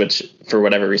Simpsons, which, for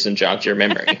whatever reason, jogged your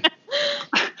memory.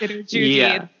 Bitter Judy.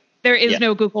 Yeah. There is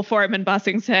no Google form in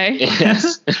Bossing Say.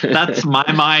 Yes. That's my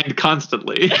mind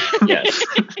constantly. Yes.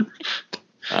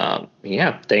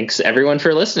 Thanks, everyone,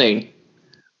 for listening.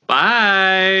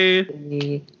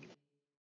 Bye.